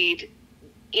our breed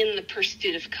in the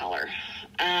pursuit of color.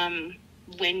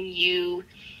 When you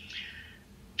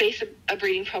base a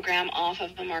breeding program off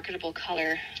of a marketable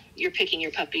color, you're picking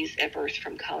your puppies at birth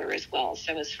from color as well.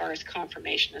 So as far as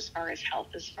conformation, as far as health,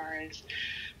 as far as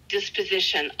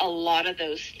disposition, a lot of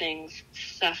those things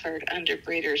suffered under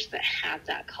breeders that had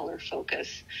that color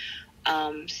focus.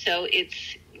 So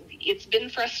it's been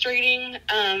frustrating.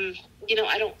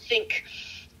 I don't think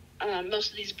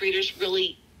most of these breeders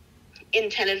really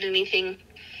intended anything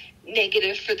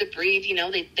negative for the breed.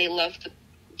 They love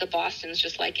the Bostons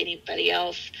just like anybody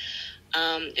else.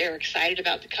 They're excited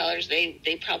about the colors.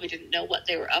 They probably didn't know what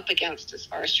they were up against as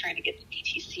far as trying to get the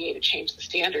BTCA to change the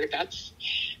standard.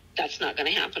 That's not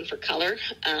going to happen for color.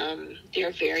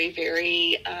 They're very,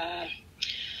 very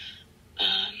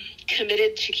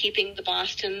committed to keeping the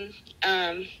Boston,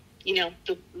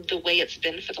 the way it's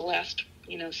been for the last,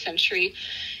 century.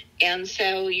 And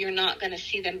so you're not going to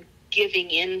see them giving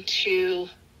in to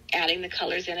adding the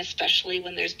colors in, especially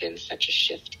when there's been such a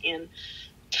shift in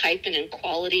type and in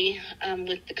quality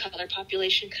with the color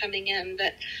population coming in,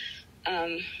 that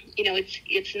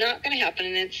it's not going to happen.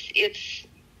 And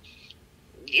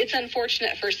it's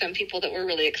unfortunate for some people that were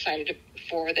really excited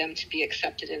for them to be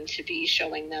accepted and to be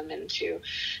showing them and to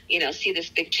see this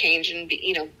big change and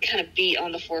be, kind of be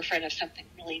on the forefront of something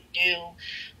really new,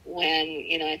 when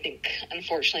I think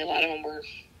unfortunately a lot of them were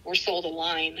sold a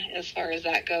line as far as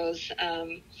that goes,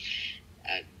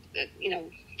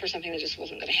 for something that just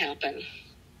wasn't going to happen.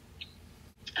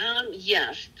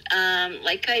 Yes.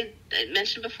 Like I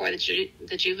mentioned before,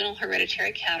 the juvenile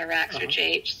hereditary cataracts, or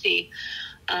JHC,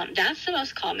 that's the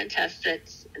most common test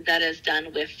that is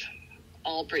done with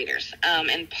all breeders.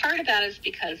 And part of that is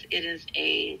because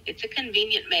it's a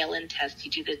convenient mail-in test.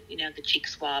 You do the cheek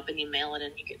swab and you mail it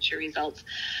and you get your results.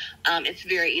 It's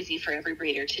very easy for every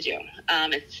breeder to do.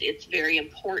 It's very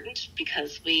important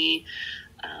because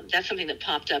that's something that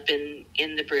popped up in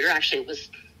the breeder. Actually, I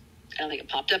don't think it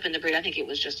popped up in the breed. I think it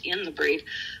was just in the breed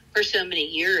for so many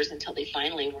years until they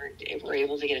finally were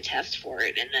able to get a test for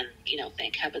it. And then,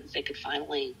 thank heavens they could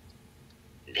finally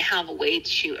have a way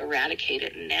to eradicate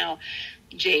it. And now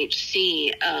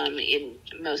JHC, in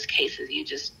most cases, you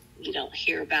don't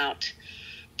hear about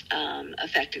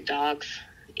affected dogs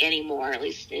anymore, at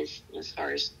least as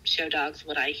far as show dogs,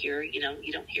 what I hear, you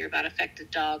don't hear about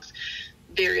affected dogs.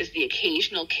 There is the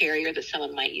occasional carrier that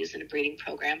someone might use in a breeding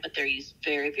program, but they're used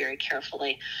very, very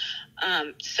carefully.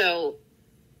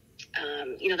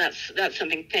 That's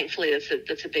something, thankfully,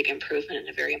 that's a big improvement and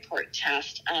a very important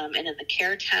test. And then the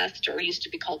CARE test, or used to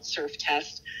be called SURF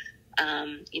test,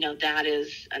 that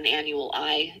is an annual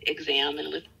eye exam.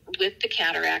 And with the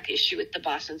cataract issue with the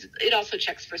Bostons, it also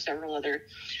checks for several other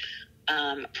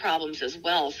problems as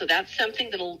well. So that's something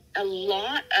that a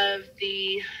lot of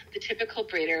the typical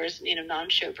breeders,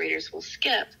 non-show breeders, will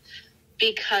skip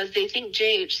because they think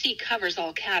JHC covers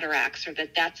all cataracts, or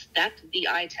that's the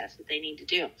eye test that they need to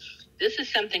do. This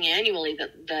is something annually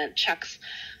that checks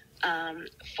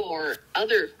for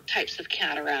other types of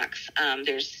cataracts. And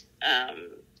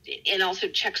also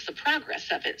checks the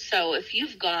progress of it. So if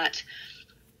you've got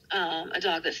a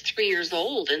dog that's 3 years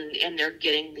old and they're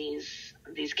getting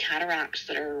these cataracts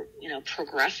that are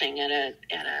progressing at a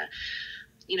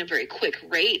very quick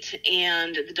rate,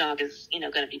 and the dog is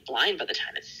going to be blind by the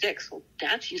time it's 6, well,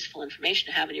 that's useful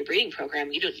information to have in your breeding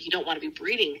program. You don't want to be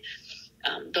breeding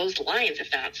those lines if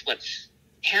that's what's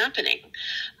happening.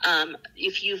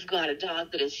 If you've got a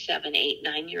dog that is 7, 8,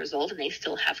 9 years old and they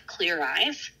still have clear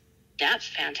eyes, that's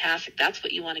fantastic. That's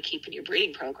what you want to keep in your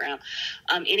breeding program.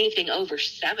 Anything over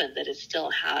 7 that still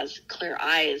has clear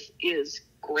eyes is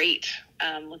great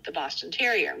with the Boston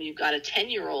Terrier. You've got a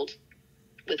 10-year-old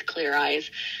with clear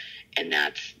eyes, and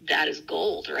that is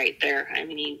gold right there. I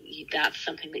mean, that's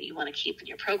something that you want to keep in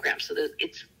your program. So that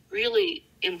it's really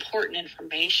important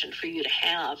information for you to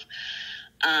have,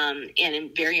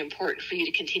 and very important for you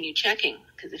to continue checking.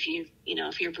 Because if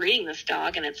you're breeding this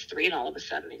dog and it's 3 and all of a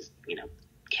sudden these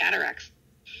cataracts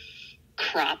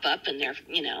crop up and they're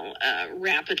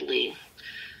rapidly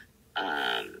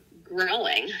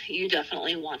growing, you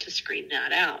definitely want to screen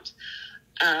that out.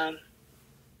 And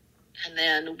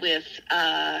then with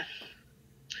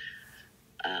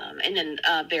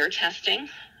bear testing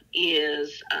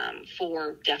is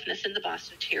for deafness in the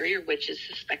Boston Terrier, which is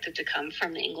suspected to come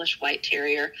from the English White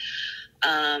Terrier.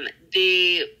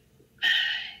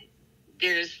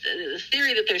 There's the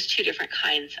theory that there's 2 different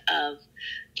kinds of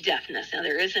deafness. Now,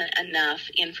 there isn't enough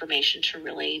information to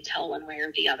really tell one way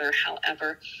or the other.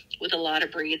 However, with a lot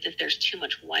of breeds, if there's too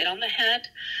much white on the head,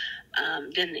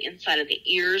 then the inside of the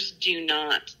ears do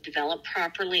not develop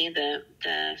properly. The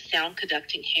sound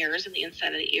conducting hairs in the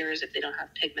inside of the ears, if they don't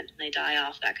have pigment and they die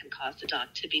off, that can cause the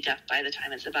dog to be deaf by the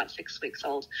time it's about 6 weeks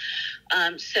old.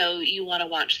 So you want to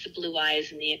watch the blue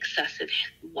eyes and the excessive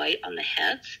white on the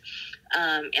heads.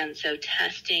 And so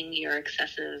testing your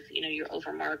excessive, your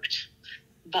overmarked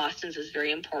Boston's is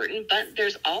very important, but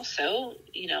there's also,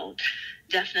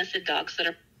 deafness in dogs that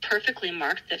are perfectly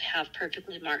marked, that have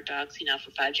perfectly marked dogs,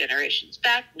 for 5 generations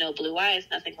back, no blue eyes,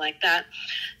 nothing like that,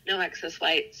 no excess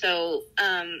white. So,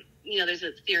 there's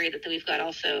a theory that we've got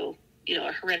also,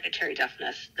 a hereditary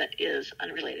deafness that is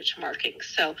unrelated to markings.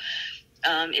 So,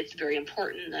 it's very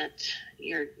important that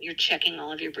you're checking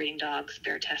all of your breeding dogs,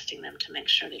 bear testing them to make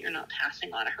sure that you're not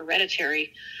passing on a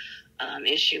hereditary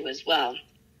issue as well.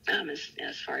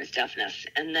 As far as deafness.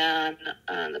 And then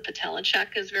the patella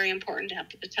check is very important, to have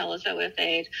the patellas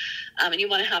OFA'd. And you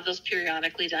want to have those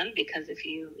periodically done, because if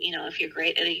you're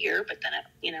great at a year, but then at,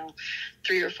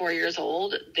 3 or 4 years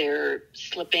old, they're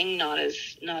slipping, not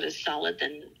as solid,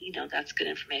 then, that's good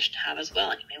information to have as well.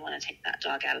 And you may want to take that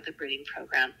dog out of the breeding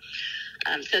program.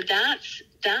 So that's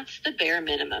the bare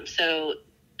minimum. So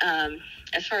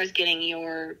as far as getting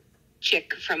your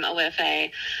chick from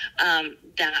OFA,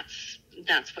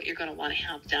 that's what you're going to want to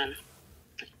have done.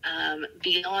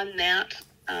 Beyond that,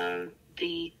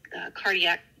 the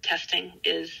cardiac testing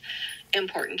is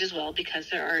important as well, because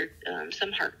there are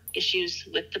some heart issues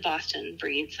with the Boston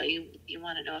breed. So you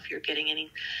want to know if you're getting any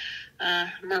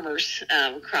murmurs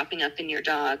cropping up in your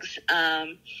dogs.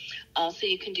 Also,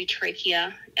 you can do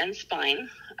trachea and spine.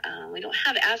 We don't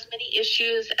have as many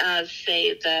issues as,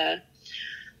 say, the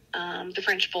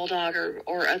French Bulldog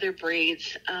or other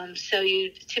breeds. So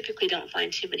you typically don't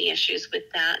find too many issues with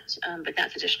that, but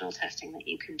that's additional testing that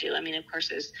you can do. I mean, of course,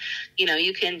 there's,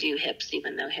 you can do hips,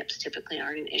 even though hips typically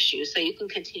aren't an issue. So you can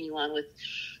continue on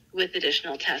with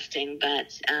additional testing,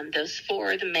 but those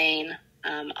 4 are the main.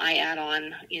 I add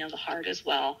on, the heart as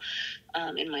well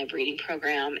in my breeding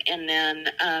program. And then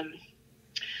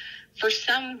for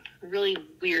some really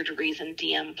weird reason,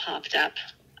 DM popped up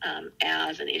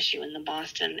as an issue in the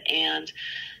Boston, and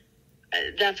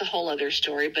that's a whole other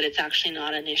story, but it's actually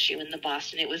not an issue in the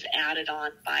Boston. It was added on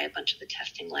by a bunch of the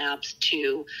testing labs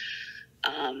to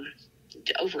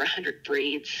over 100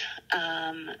 breeds,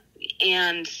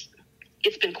 and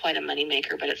it's been quite a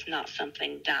moneymaker, but it's not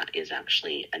something that is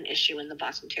actually an issue in the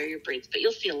Boston Terrier breeds. But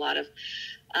you'll see a lot of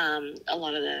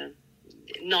the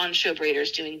non-show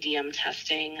breeders doing DM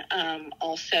testing.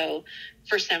 Also,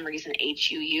 for some reason,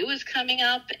 HUU is coming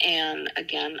up, and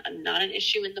again, not an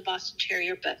issue in the Boston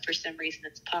Terrier, but for some reason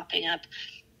it's popping up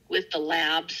with the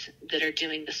labs that are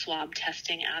doing the swab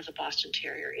testing as a Boston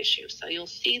Terrier issue. So you'll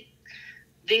see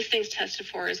these things tested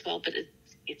for as well, but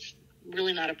it's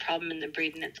really not a problem in the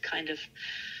breed, and it's kind of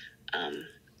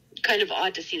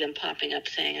odd to see them popping up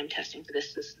saying, I'm testing for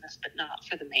this, this, and this, but not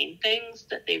for the main things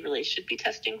that they really should be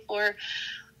testing for.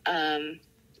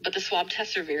 But the swab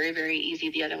tests are very, very easy.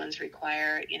 The other ones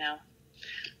require,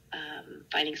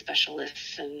 finding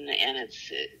specialists, and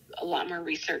it's a lot more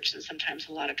research and sometimes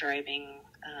a lot of driving.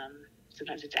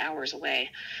 Sometimes it's hours away,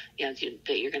 that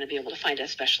you're going to be able to find a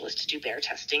specialist to do bear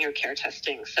testing or care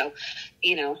testing. So,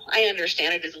 I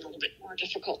understand it is a little bit more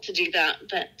difficult to do that,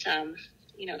 but,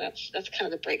 that's kind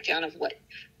of the breakdown of what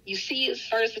you see as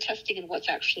far as the testing and what's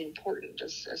actually important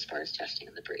as far as testing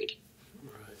in the breed.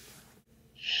 Right.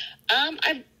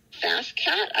 I'm Fast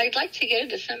Cat. I'd like to get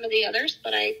into some of the others,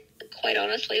 but I quite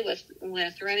honestly,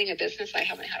 with running a business, I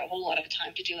haven't had a whole lot of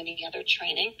time to do any other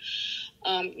training.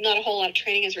 Not a whole lot of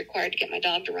training is required to get my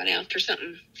dog to run after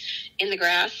something in the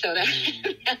grass, so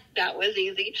that was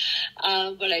easy.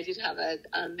 But I did have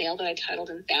a male that I titled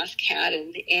in Fast Cat,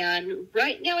 and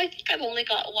right now I think I've only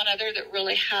got one other that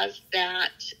really has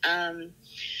that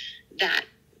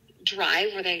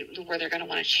drive where they're going to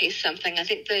want to chase something. I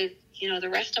think the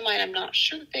rest of mine, I'm not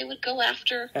sure that they would go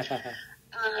after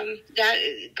that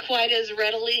quite as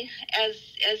readily as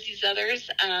these others.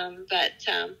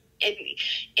 And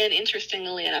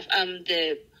interestingly enough,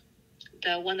 the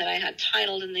one that I had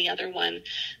titled and the other one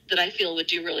that I feel would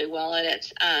do really well at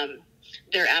it,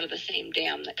 they're out of the same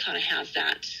dam that kind of has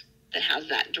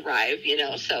that drive,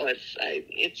 So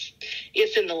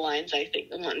it's in the lines, I think,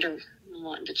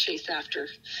 wanting to chase after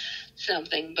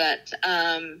something. But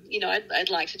I'd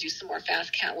like to do some more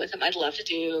Fast Cat with him. I'd love to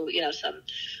do some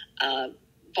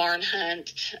barn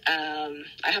hunt.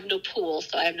 I have no pool,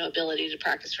 so I have no ability to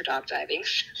practice for dog diving.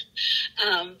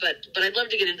 But I'd love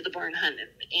to get into the barn hunt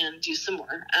and do some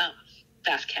more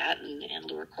Fast Cat and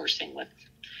lure coursing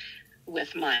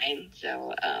with mine.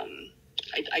 So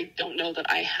I don't know that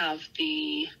I have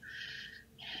the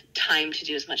time to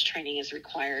do as much training as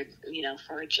required,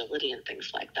 for agility and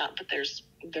things like that. But there's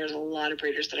a lot of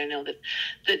breeders that I know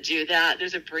that do that.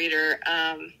 There's a breeder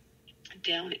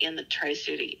down in the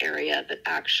Tri-City area that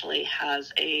actually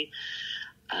has a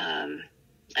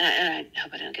and I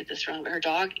hope I don't get this wrong, but her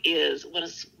dog is one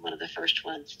of the first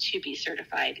ones to be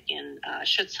certified in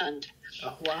Schutzhund.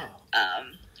 Oh, wow.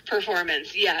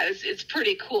 Performance. Yeah, it's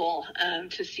pretty cool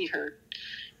to see her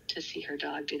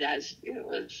dog do that.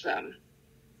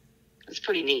 It's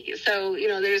pretty neat. So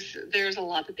there's a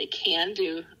lot that they can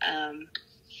do,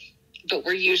 but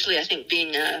we're usually, I think,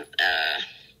 being a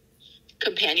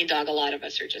companion dog, a lot of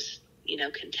us are just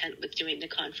content with doing the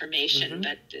conformation.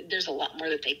 But there's a lot more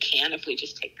that they can if we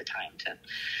just take the time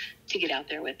to get out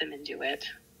there with them and do it.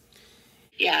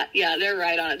 Yeah, they're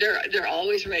right on it. They're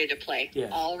always ready to play. Yeah.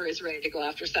 Always ready to go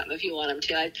after something if you want them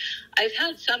to. I've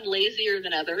had some lazier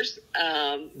than others,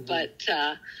 but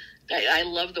I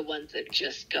love the ones that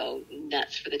just go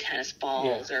nuts for the tennis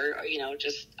balls, or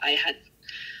just I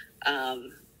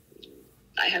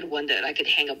had one that I could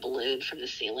hang a balloon from the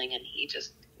ceiling, and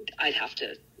I'd have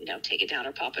to take it down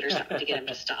or pop it or something to get him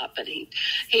to stop, but he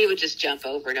would just jump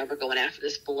over and over going after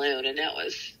this balloon, and that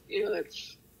was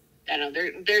I don't know,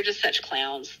 they're just such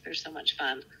clowns. They're so much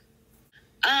fun.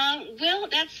 Well,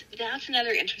 that's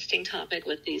another interesting topic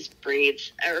with these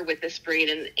breeds, or with this breed,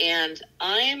 and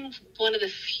I'm one of the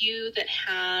few that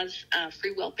has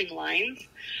free whelping lines.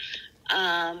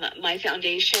 My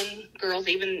foundation girls,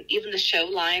 even the show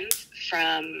lines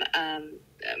from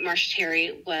Marcia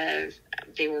Terry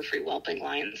they were free whelping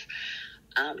lines.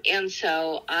 And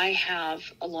so I have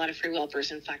a lot of free whelpers.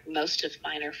 In fact, most of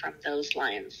mine are from those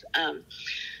lines.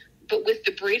 But with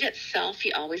the breed itself,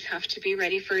 you always have to be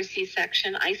ready for a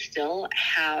C-section. I still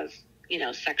have,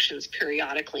 sections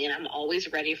periodically, and I'm always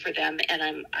ready for them, and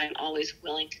I'm always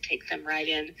willing to take them right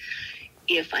in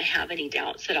if I have any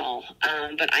doubts at all.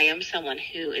 But I am someone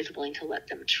who is willing to let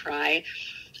them try.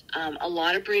 A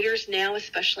lot of breeders now,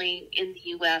 especially in the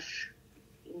U.S.,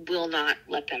 will not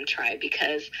let them try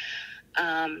because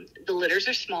the litters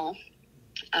are small,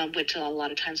 which a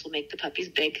lot of times will make the puppies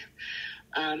big.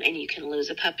 And you can lose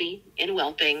a puppy in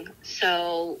whelping.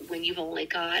 So when you've only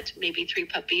got maybe 3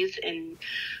 puppies and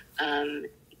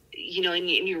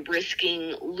you're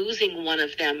risking losing one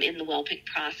of them in the whelping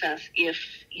process if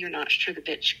you're not sure the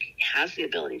bitch has the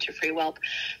ability to free whelp,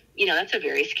 that's a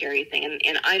very scary thing.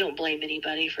 And I don't blame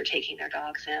anybody for taking their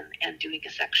dogs in and doing a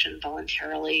section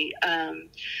voluntarily.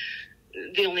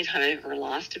 The only time I've ever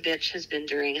lost a bitch has been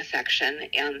during a section.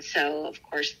 And so, of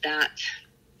course, that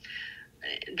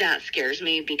scares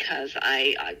me because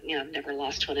I've never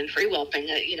lost one in free whelping.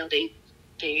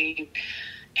 They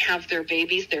have their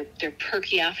babies. They're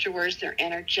perky afterwards. They're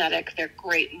energetic. They're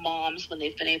great moms when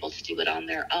they've been able to do it on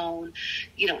their own.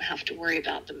 You don't have to worry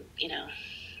about them,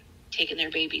 taking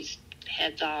their babies'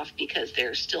 heads off because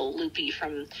they're still loopy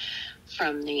from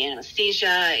the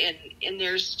anesthesia, and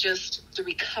there's just the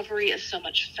recovery is so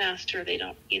much faster. They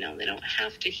don't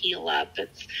have to heal up.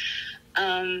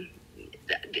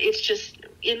 It's just,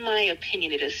 in my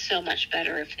opinion, it is so much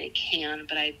better if they can,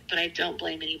 but I don't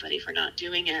blame anybody for not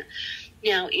doing it.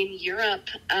 Now, in Europe,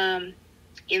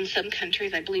 in some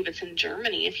countries, I believe it's in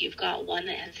Germany, if you've got one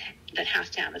that has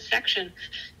to have a section,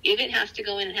 if it has to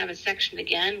go in and have a section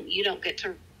again, you don't get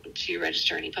to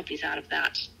register any puppies out of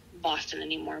that Boston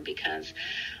anymore because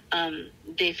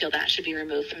they feel that should be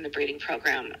removed from the breeding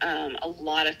program. A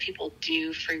lot of people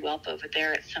do free whelp over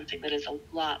there. It's something that is a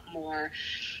lot more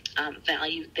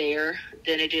valued there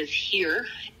than it is here.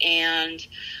 And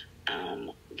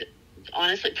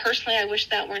honestly, personally, I wish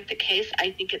that weren't the case.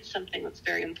 I think it's something that's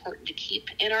very important to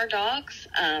keep in our dogs.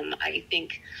 I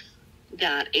think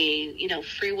that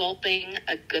free whelping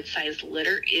a good sized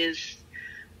litter is,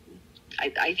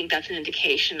 I think that's an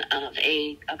indication of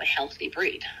a healthy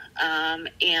breed.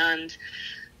 And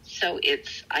so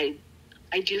I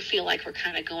do feel like we're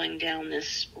kind of going down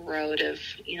this road of,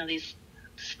 these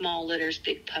small litters,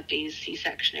 big puppies,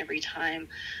 C-section every time.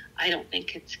 I don't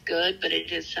think it's good, but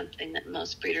it is something that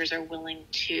most breeders are willing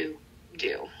to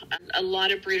do. A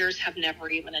lot of breeders have never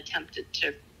even attempted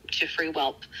to free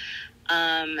whelp.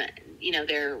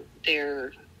 They're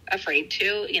afraid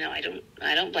to.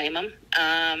 I don't blame them.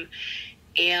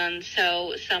 And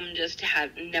so some just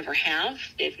never have.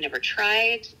 They've never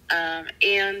tried.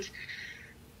 And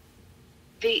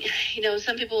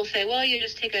some people will say, well, you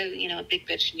just take a big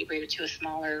bitch and you breed it to a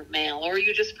smaller male, or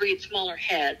you just breed smaller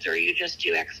heads, or you just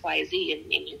do X, Y, Z,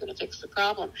 and you're going to fix the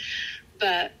problem.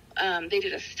 But they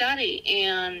did a study,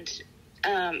 and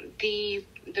the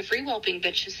free whelping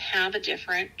bitches have a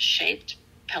different shaped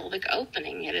pelvic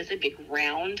opening. It is a big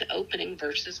round opening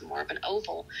versus more of an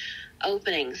oval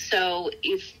opening. So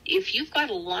if you've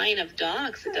got a line of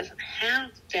dogs that doesn't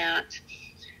have that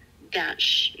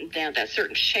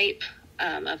certain shape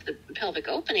of the pelvic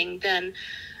opening, then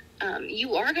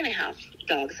you are going to have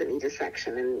dogs that need a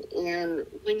section. And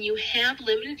when you have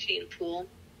limited gene pool,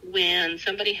 when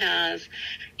somebody has,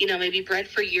 maybe bred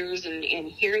for years and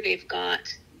here they've got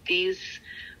these,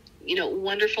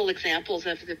 wonderful examples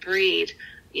of the breed,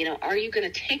 are you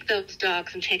going to take those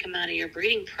dogs and take them out of your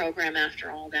breeding program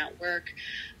after all that work?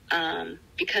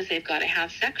 Because they've got to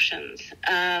have sections.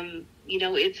 I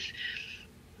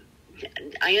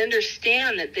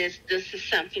understand that this is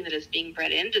something that is being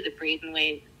bred into the breed in a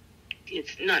way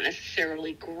it's not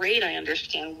necessarily great. I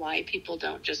understand why people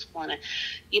don't just want to,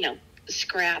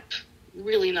 scrap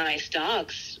really nice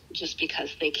dogs just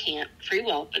because they can't free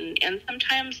whelp. And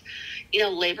sometimes,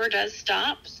 labor does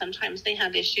stop. Sometimes they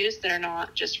have issues that are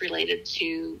not just related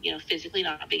to, physically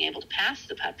not being able to pass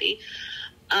the puppy.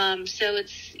 So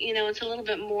it's a little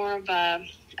bit more of a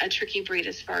tricky breed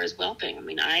as far as whelping. I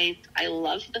mean, I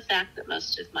love the fact that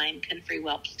most of mine can free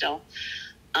whelp still.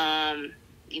 And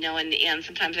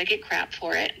sometimes I get crap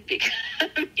for it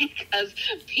because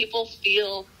people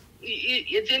feel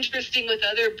it's interesting with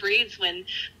other breeds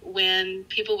when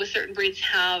people with certain breeds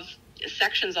have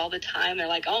sections all the time. They're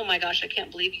like, oh my gosh, I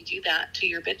can't believe you do that to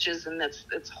your bitches, and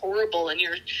it's horrible, and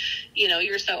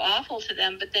you're so awful to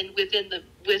them. But then within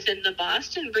the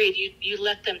Boston breed, you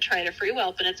let them try to free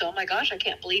whelp, and it's, oh my gosh, I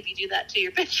can't believe you do that to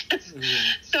your bitches.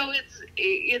 Mm-hmm. So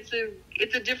it's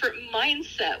a different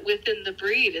mindset within the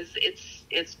breed.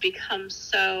 It's become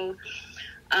so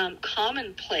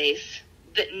commonplace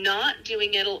that not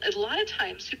doing it, a lot of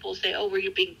times people say, oh, were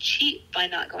you being cheap by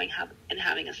not going and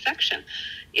having a section?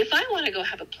 If I want to go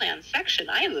have a planned section,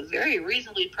 I have a very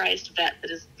reasonably priced vet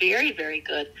that is very, very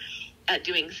good at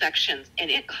doing sections. And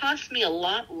it costs me a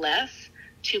lot less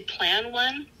to plan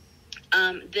one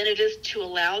than it is to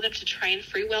allow them to try and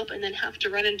free whelp and then have to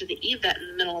run into the e-vet in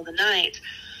the middle of the night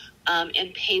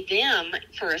and pay them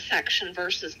for a section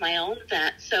versus my own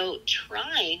vet. So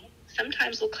trying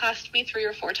sometimes will cost me 3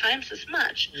 or 4 times as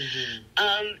much.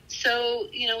 Mm-hmm. So,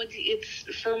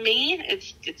 it's for me,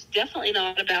 it's definitely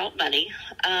not about money.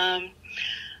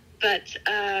 But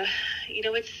I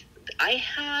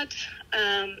had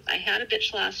a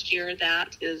bitch last year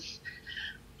that is,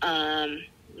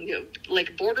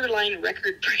 like borderline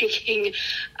record breaking.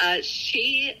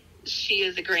 She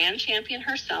is a grand champion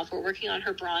herself. We're working on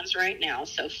her bronze right now.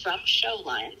 So from show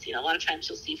lines, a lot of times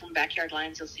you'll see from backyard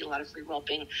lines, you'll see a lot of free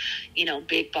whelping,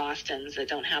 big Bostons that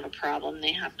don't have a problem.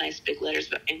 They have nice big litters,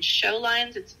 but in show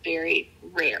lines, it's very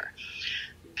rare.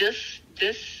 This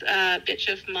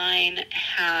bitch of mine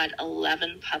had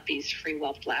 11 puppies free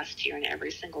whelped last year, and every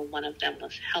single one of them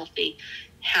was healthy,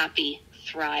 happy,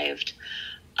 thrived.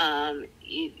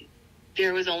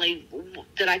 There was only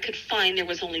that I could find. There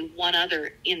was only one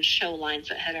other in show lines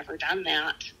that had ever done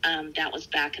that. That was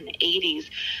back in the 80s.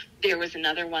 There was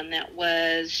another one that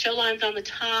was show lines on the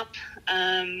top,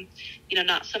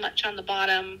 not so much on the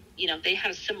bottom. They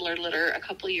had a similar litter a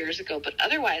couple of years ago, but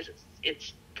otherwise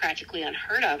it's practically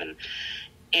unheard of.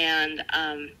 And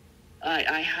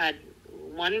I had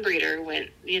one breeder went,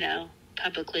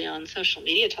 publicly on social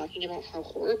media talking about how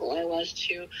horrible I was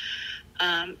to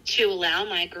allow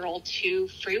my girl to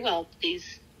free whelp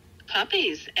these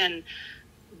puppies. And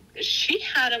she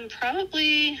had them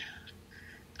probably,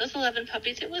 those 11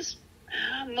 puppies, it was,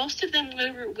 most of them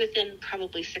were within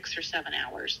probably 6 or 7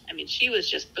 hours. I mean, she was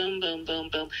just boom, boom, boom,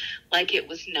 boom, like it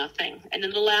was nothing. And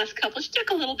then the last couple, she took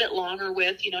a little bit longer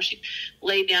with, she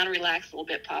laid down, relaxed a little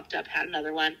bit, popped up, had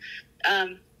another one.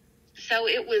 So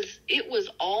it was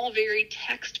all very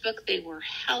textbook. They were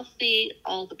healthy.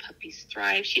 All the puppies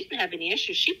thrived. She didn't have any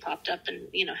issues. She popped up and,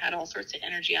 had all sorts of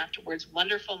energy afterwards.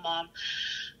 Wonderful mom.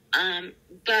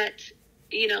 But,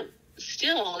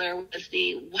 still there was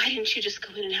why didn't you just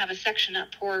go in and have a section?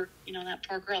 That poor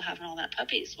girl having all that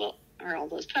puppies. Well, or all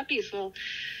those puppies. Well,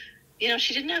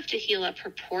 she didn't have to heal up her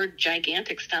poor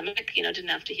gigantic stomach, didn't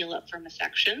have to heal up from a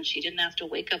section. She didn't have to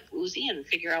wake up woozy and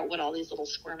figure out what all these little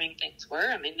squirming things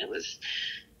were. I mean, it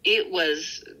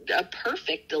was a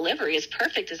perfect delivery, as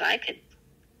perfect as I could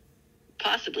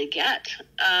possibly get.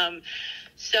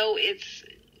 So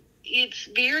it's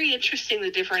very interesting, the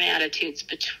different attitudes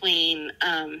between,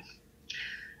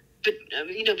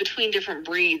 between different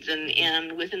breeds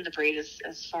and within the breed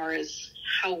as far as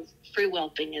how free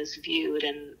whelping is viewed,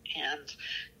 and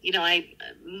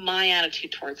my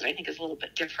attitude towards it, I think, is a little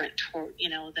bit different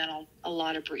than a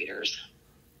lot of breeders.